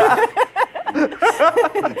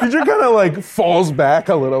 Deirdre kind of like falls back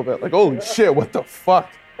a little bit, like, "Holy shit, what the fuck?"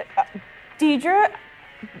 Deirdre,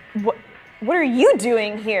 what? What are you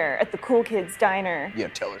doing here at the Cool Kids Diner? Yeah,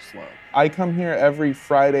 tell her slow. I come here every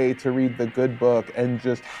Friday to read the good book and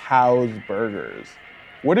just house burgers.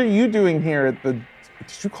 What are you doing here at the,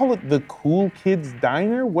 did you call it the Cool Kids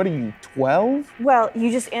Diner? What are you, 12? Well, you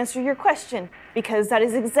just answered your question, because that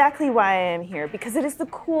is exactly why I am here, because it is the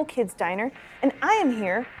Cool Kids Diner, and I am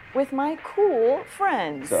here with my cool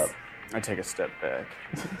friends. What's up? I take a step back.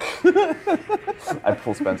 I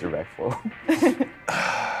pull Spencer back forward.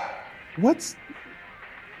 What's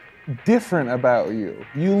different about you?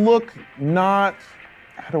 You look not,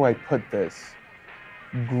 how do I put this?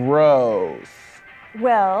 Gross.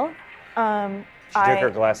 Well, She took her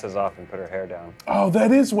glasses off and put her hair down. Oh,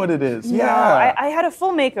 that is what it is. No, Yeah. I had a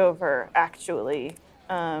full makeover, actually.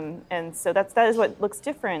 And so that is what looks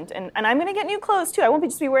different. And I'm going to get new clothes, too. I won't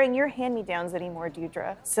just be wearing your hand-me-downs anymore,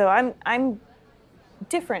 Deirdre. So I'm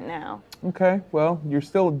different now. Okay, well, you're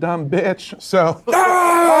still a dumb bitch, so.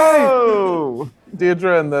 Oh!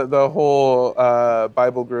 Deirdre and the whole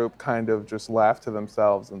Bible group kind of just laugh to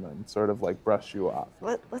themselves and then sort of like brush you off.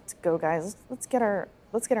 Let's go, guys. Let's get our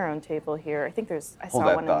own table here. I think I Hold saw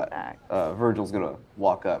that one in the thought. back. Virgil's gonna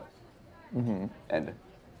walk up and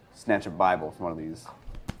snatch a Bible from one of these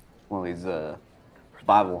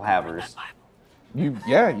Bible havers. You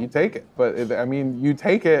take it, but you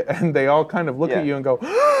take it and they all kind of look Yeah. at you and go,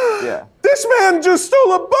 Yeah. "This man just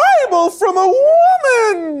stole a Bible from a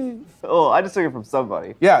woman!" Oh, I just took it from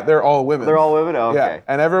somebody. Yeah, they're all women. They're all women? Oh, Yeah, okay.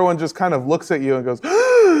 and everyone just kind of looks at you and goes,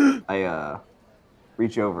 I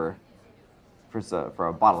reach over for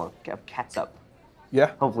a bottle of catsup,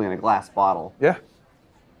 "Yeah, hopefully in a glass bottle, yeah,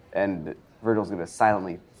 and Virgil's gonna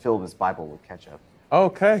silently fill this Bible with ketchup.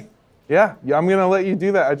 okay, yeah. I'm gonna let you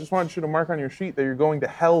do that. I just want you to mark on your sheet that you're going to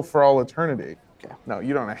hell for all eternity." Okay. No,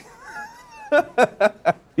 you don't.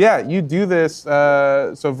 Yeah, you do this.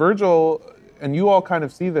 So Virgil, and you all kind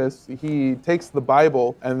of see this, he takes the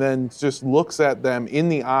Bible and then just looks at them in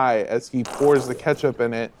the eye as he pours the ketchup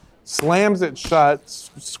in it, slams it shut,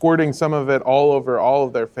 squirting some of it all over all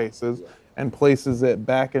of their faces, and places it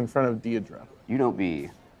back in front of Deirdre. You don't be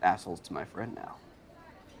assholes to my friend now,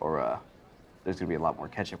 or there's gonna be a lot more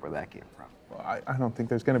ketchup where that came from. Well, I don't think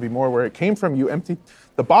there's going to be more where it came from. You emptied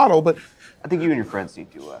the bottle, but I think you and your friends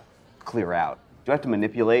need to clear out. Do I have to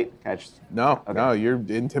manipulate? Can I just... no, Okay. no, you're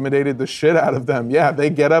intimidated the shit out of them. Yeah, they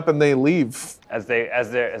get up and they leave. As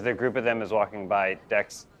their group of them is walking by,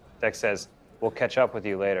 Dex says, "We'll catch up with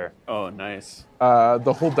you later." Oh, nice.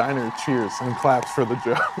 The whole diner cheers and claps for the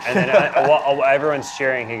joke. And then while everyone's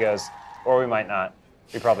cheering, he goes, "Or we might not.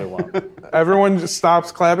 We probably won't." Everyone just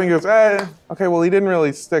stops clapping and goes, okay, well, he didn't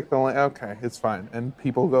really stick the okay, it's fine. And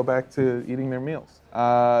people go back to eating their meals.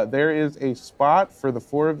 There is a spot for the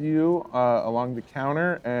four of you along the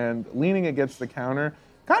counter, and leaning against the counter,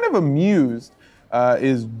 kind of amused,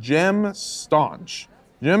 is Jem Staunch.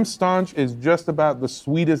 Jem Staunch is just about the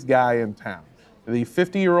sweetest guy in town. The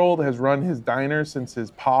 50-year-old has run his diner since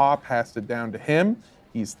his pa passed it down to him.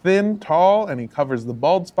 He's thin, tall, and he covers the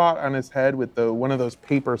bald spot on his head with one of those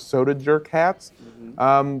paper soda jerk hats.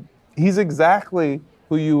 He's exactly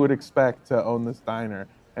who you would expect to own this diner.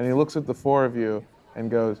 And he looks at the four of you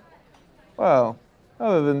and goes, "Well,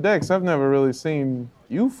 other than Dex, I've never really seen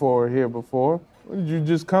you four here before. Did you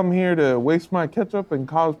just come here to waste my ketchup and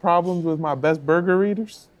cause problems with my best burger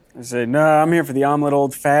eaters?" I say, no, I'm here for the omelet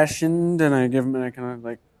old-fashioned, and I give him, and I kind of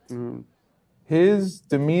like, His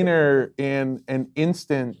demeanor in an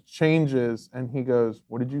instant changes, and he goes,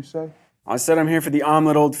 "What did you say?" I said I'm here for the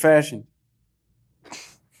omelet old-fashioned.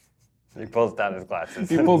 He pulls down his glasses.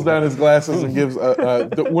 He pulls down his glasses and gives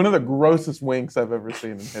one of the grossest winks I've ever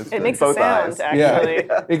seen in history. It makes Both a sound, eyes. actually.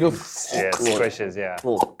 Yeah. He goes, Yeah, it squishes. Yeah.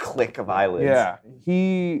 Little click of eyelids. yeah.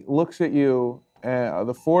 He looks at you,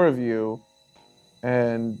 the four of you,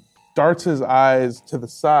 and darts his eyes to the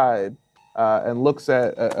side and looks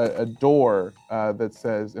at a door that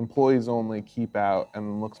says "Employees only, keep out,"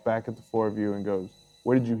 and looks back at the four of you and goes,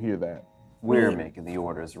 "Where did you hear that?" We're making the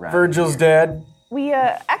orders around Virgil's here. dad. We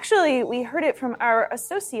we heard it from our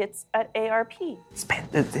associates at ARP.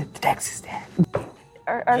 The Dex is dead.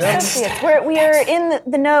 Our associates. We are in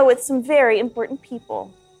the know with some very important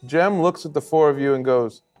people. Jem looks at the four of you and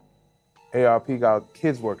goes, "ARP got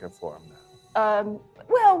kids working for him now."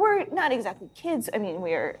 Well, we're not exactly kids. I mean,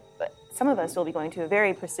 but some of us will be going to a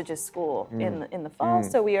very prestigious school in the fall,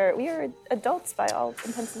 so we are adults by all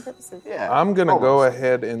intents and purposes. Yeah. I'm gonna go almost.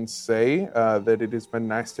 ahead and say that it has been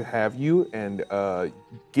nice to have you, and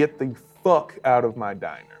get the fuck out of my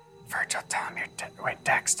diner. Virgil, tell him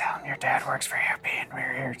Dex, tell him your dad works for ARP and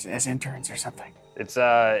we're here as interns or something. It's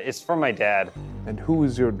for my dad, And who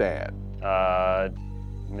is your dad?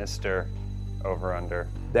 Mr. over under.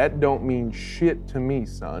 That don't mean shit to me,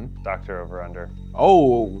 son. Doctor over under.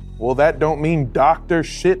 Oh, well, that don't mean doctor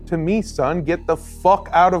shit to me, son. Get the fuck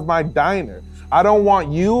out of my diner. I don't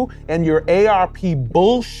want you and your ARP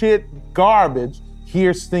bullshit garbage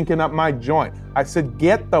here stinking up my joint. I said,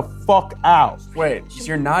 get the fuck out. Wait, so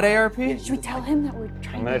you're not ARP? Should we tell him that we're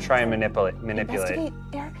trying I'm gonna to try and manipulate. investigate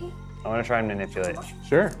ARP? I'm gonna try and manipulate.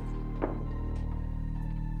 Sure.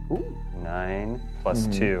 9 plus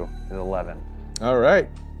 2 is 11. All right.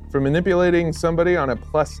 For manipulating somebody on a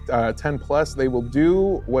plus 10 plus, they will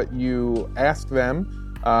do what you ask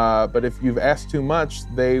them. But if you've asked too much,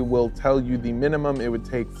 they will tell you the minimum it would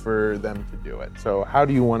take for them to do it. So how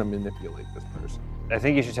do you want to manipulate this person? I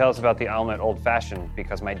think you should tell us about the omelet old fashioned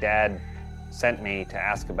because my dad sent me to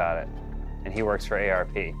ask about it, and he works for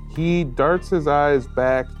ARP. He darts his eyes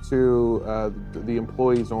back to the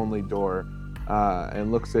employees only door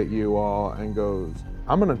and looks at you all and goes,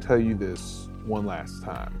 I'm going to tell you this one last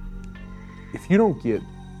time. If you don't get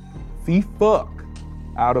the fuck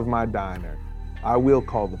out of my diner, I will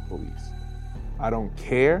call the police. I don't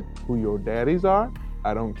care who your daddies are.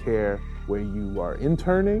 I don't care where you are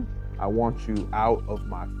interning. I want you out of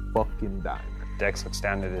my fucking diner. Dex looks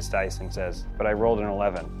down at his dice and says, but I rolled an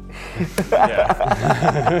 11.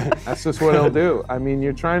 That's just what he'll do. I mean,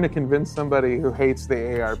 you're trying to convince somebody who hates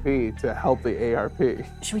the ARP to help the ARP.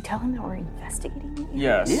 Should we tell him that we're investigating the ARP?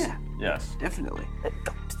 Yes. Yeah. Yes. Definitely.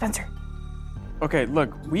 Spencer. Okay,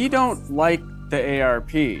 look, we don't like the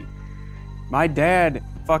ARP. My dad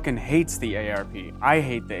fucking hates the ARP. I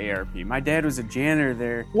hate the ARP. My dad was a janitor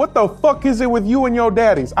there. What the fuck is it with you and your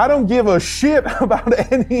daddies? I don't give a shit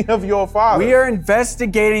about any of your fathers. We are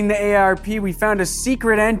investigating the ARP. We found a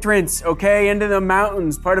secret entrance, okay, into the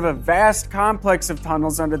mountains, part of a vast complex of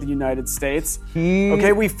tunnels under the United States.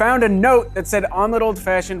 Okay, we found a note that said omelet old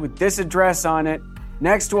fashioned with this address on it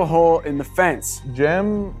next to a hole in the fence.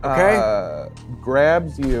 Jem Okay.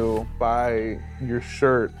 grabs you by your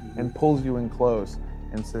shirt and pulls you in close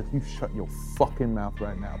and says, you shut your fucking mouth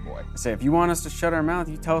right now, boy. I say, if you want us to shut our mouth,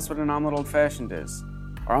 you tell us what an omelet old fashioned is.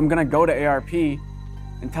 Or I'm gonna go to ARP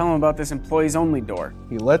and tell them about this employees only door.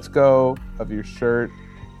 He lets go of your shirt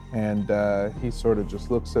and he sort of just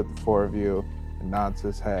looks at the four of you and nods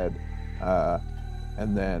his head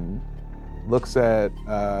and then looks at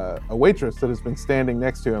a waitress that has been standing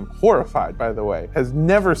next to him, horrified, by the way, has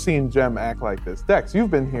never seen Jem act like this. Dex, you've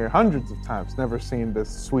been here hundreds of times, never seen this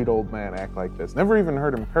sweet old man act like this, never even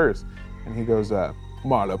heard him curse. And he goes,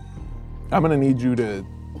 Marta, I'm gonna need you to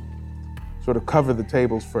sort of cover the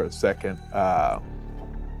tables for a second. The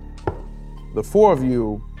four of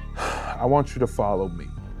you, I want you to follow me.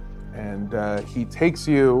 And he takes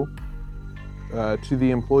you to the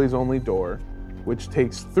employees only door, which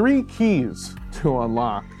takes 3 keys to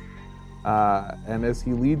unlock. And as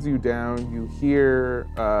he leads you down, you hear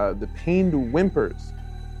the pained whimpers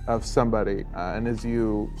of somebody. And as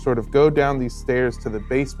you sort of go down these stairs to the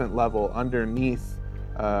basement level underneath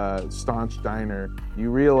Staunch Diner, you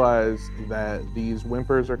realize that these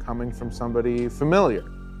whimpers are coming from somebody familiar.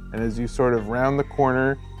 And as you sort of round the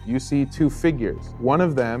corner, you see 2 figures. One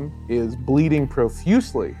of them is bleeding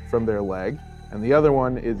profusely from their leg, and the other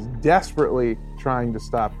one is desperately trying to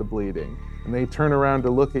stop the bleeding. And they turn around to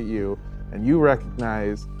look at you, and you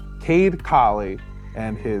recognize Cade Colley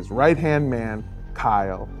and his right-hand man,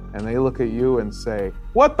 Kyle. And they look at you and say,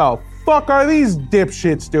 what the fuck are these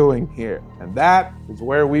dipshits doing here? And that is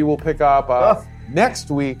where we will pick up next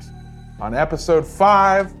week on episode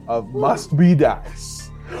 5 of Must Be Dice.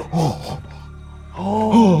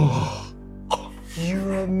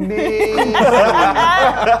 You're amazing.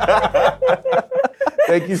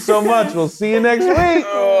 Thank you so much. We'll see you next week.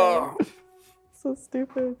 So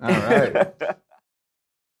stupid. All right.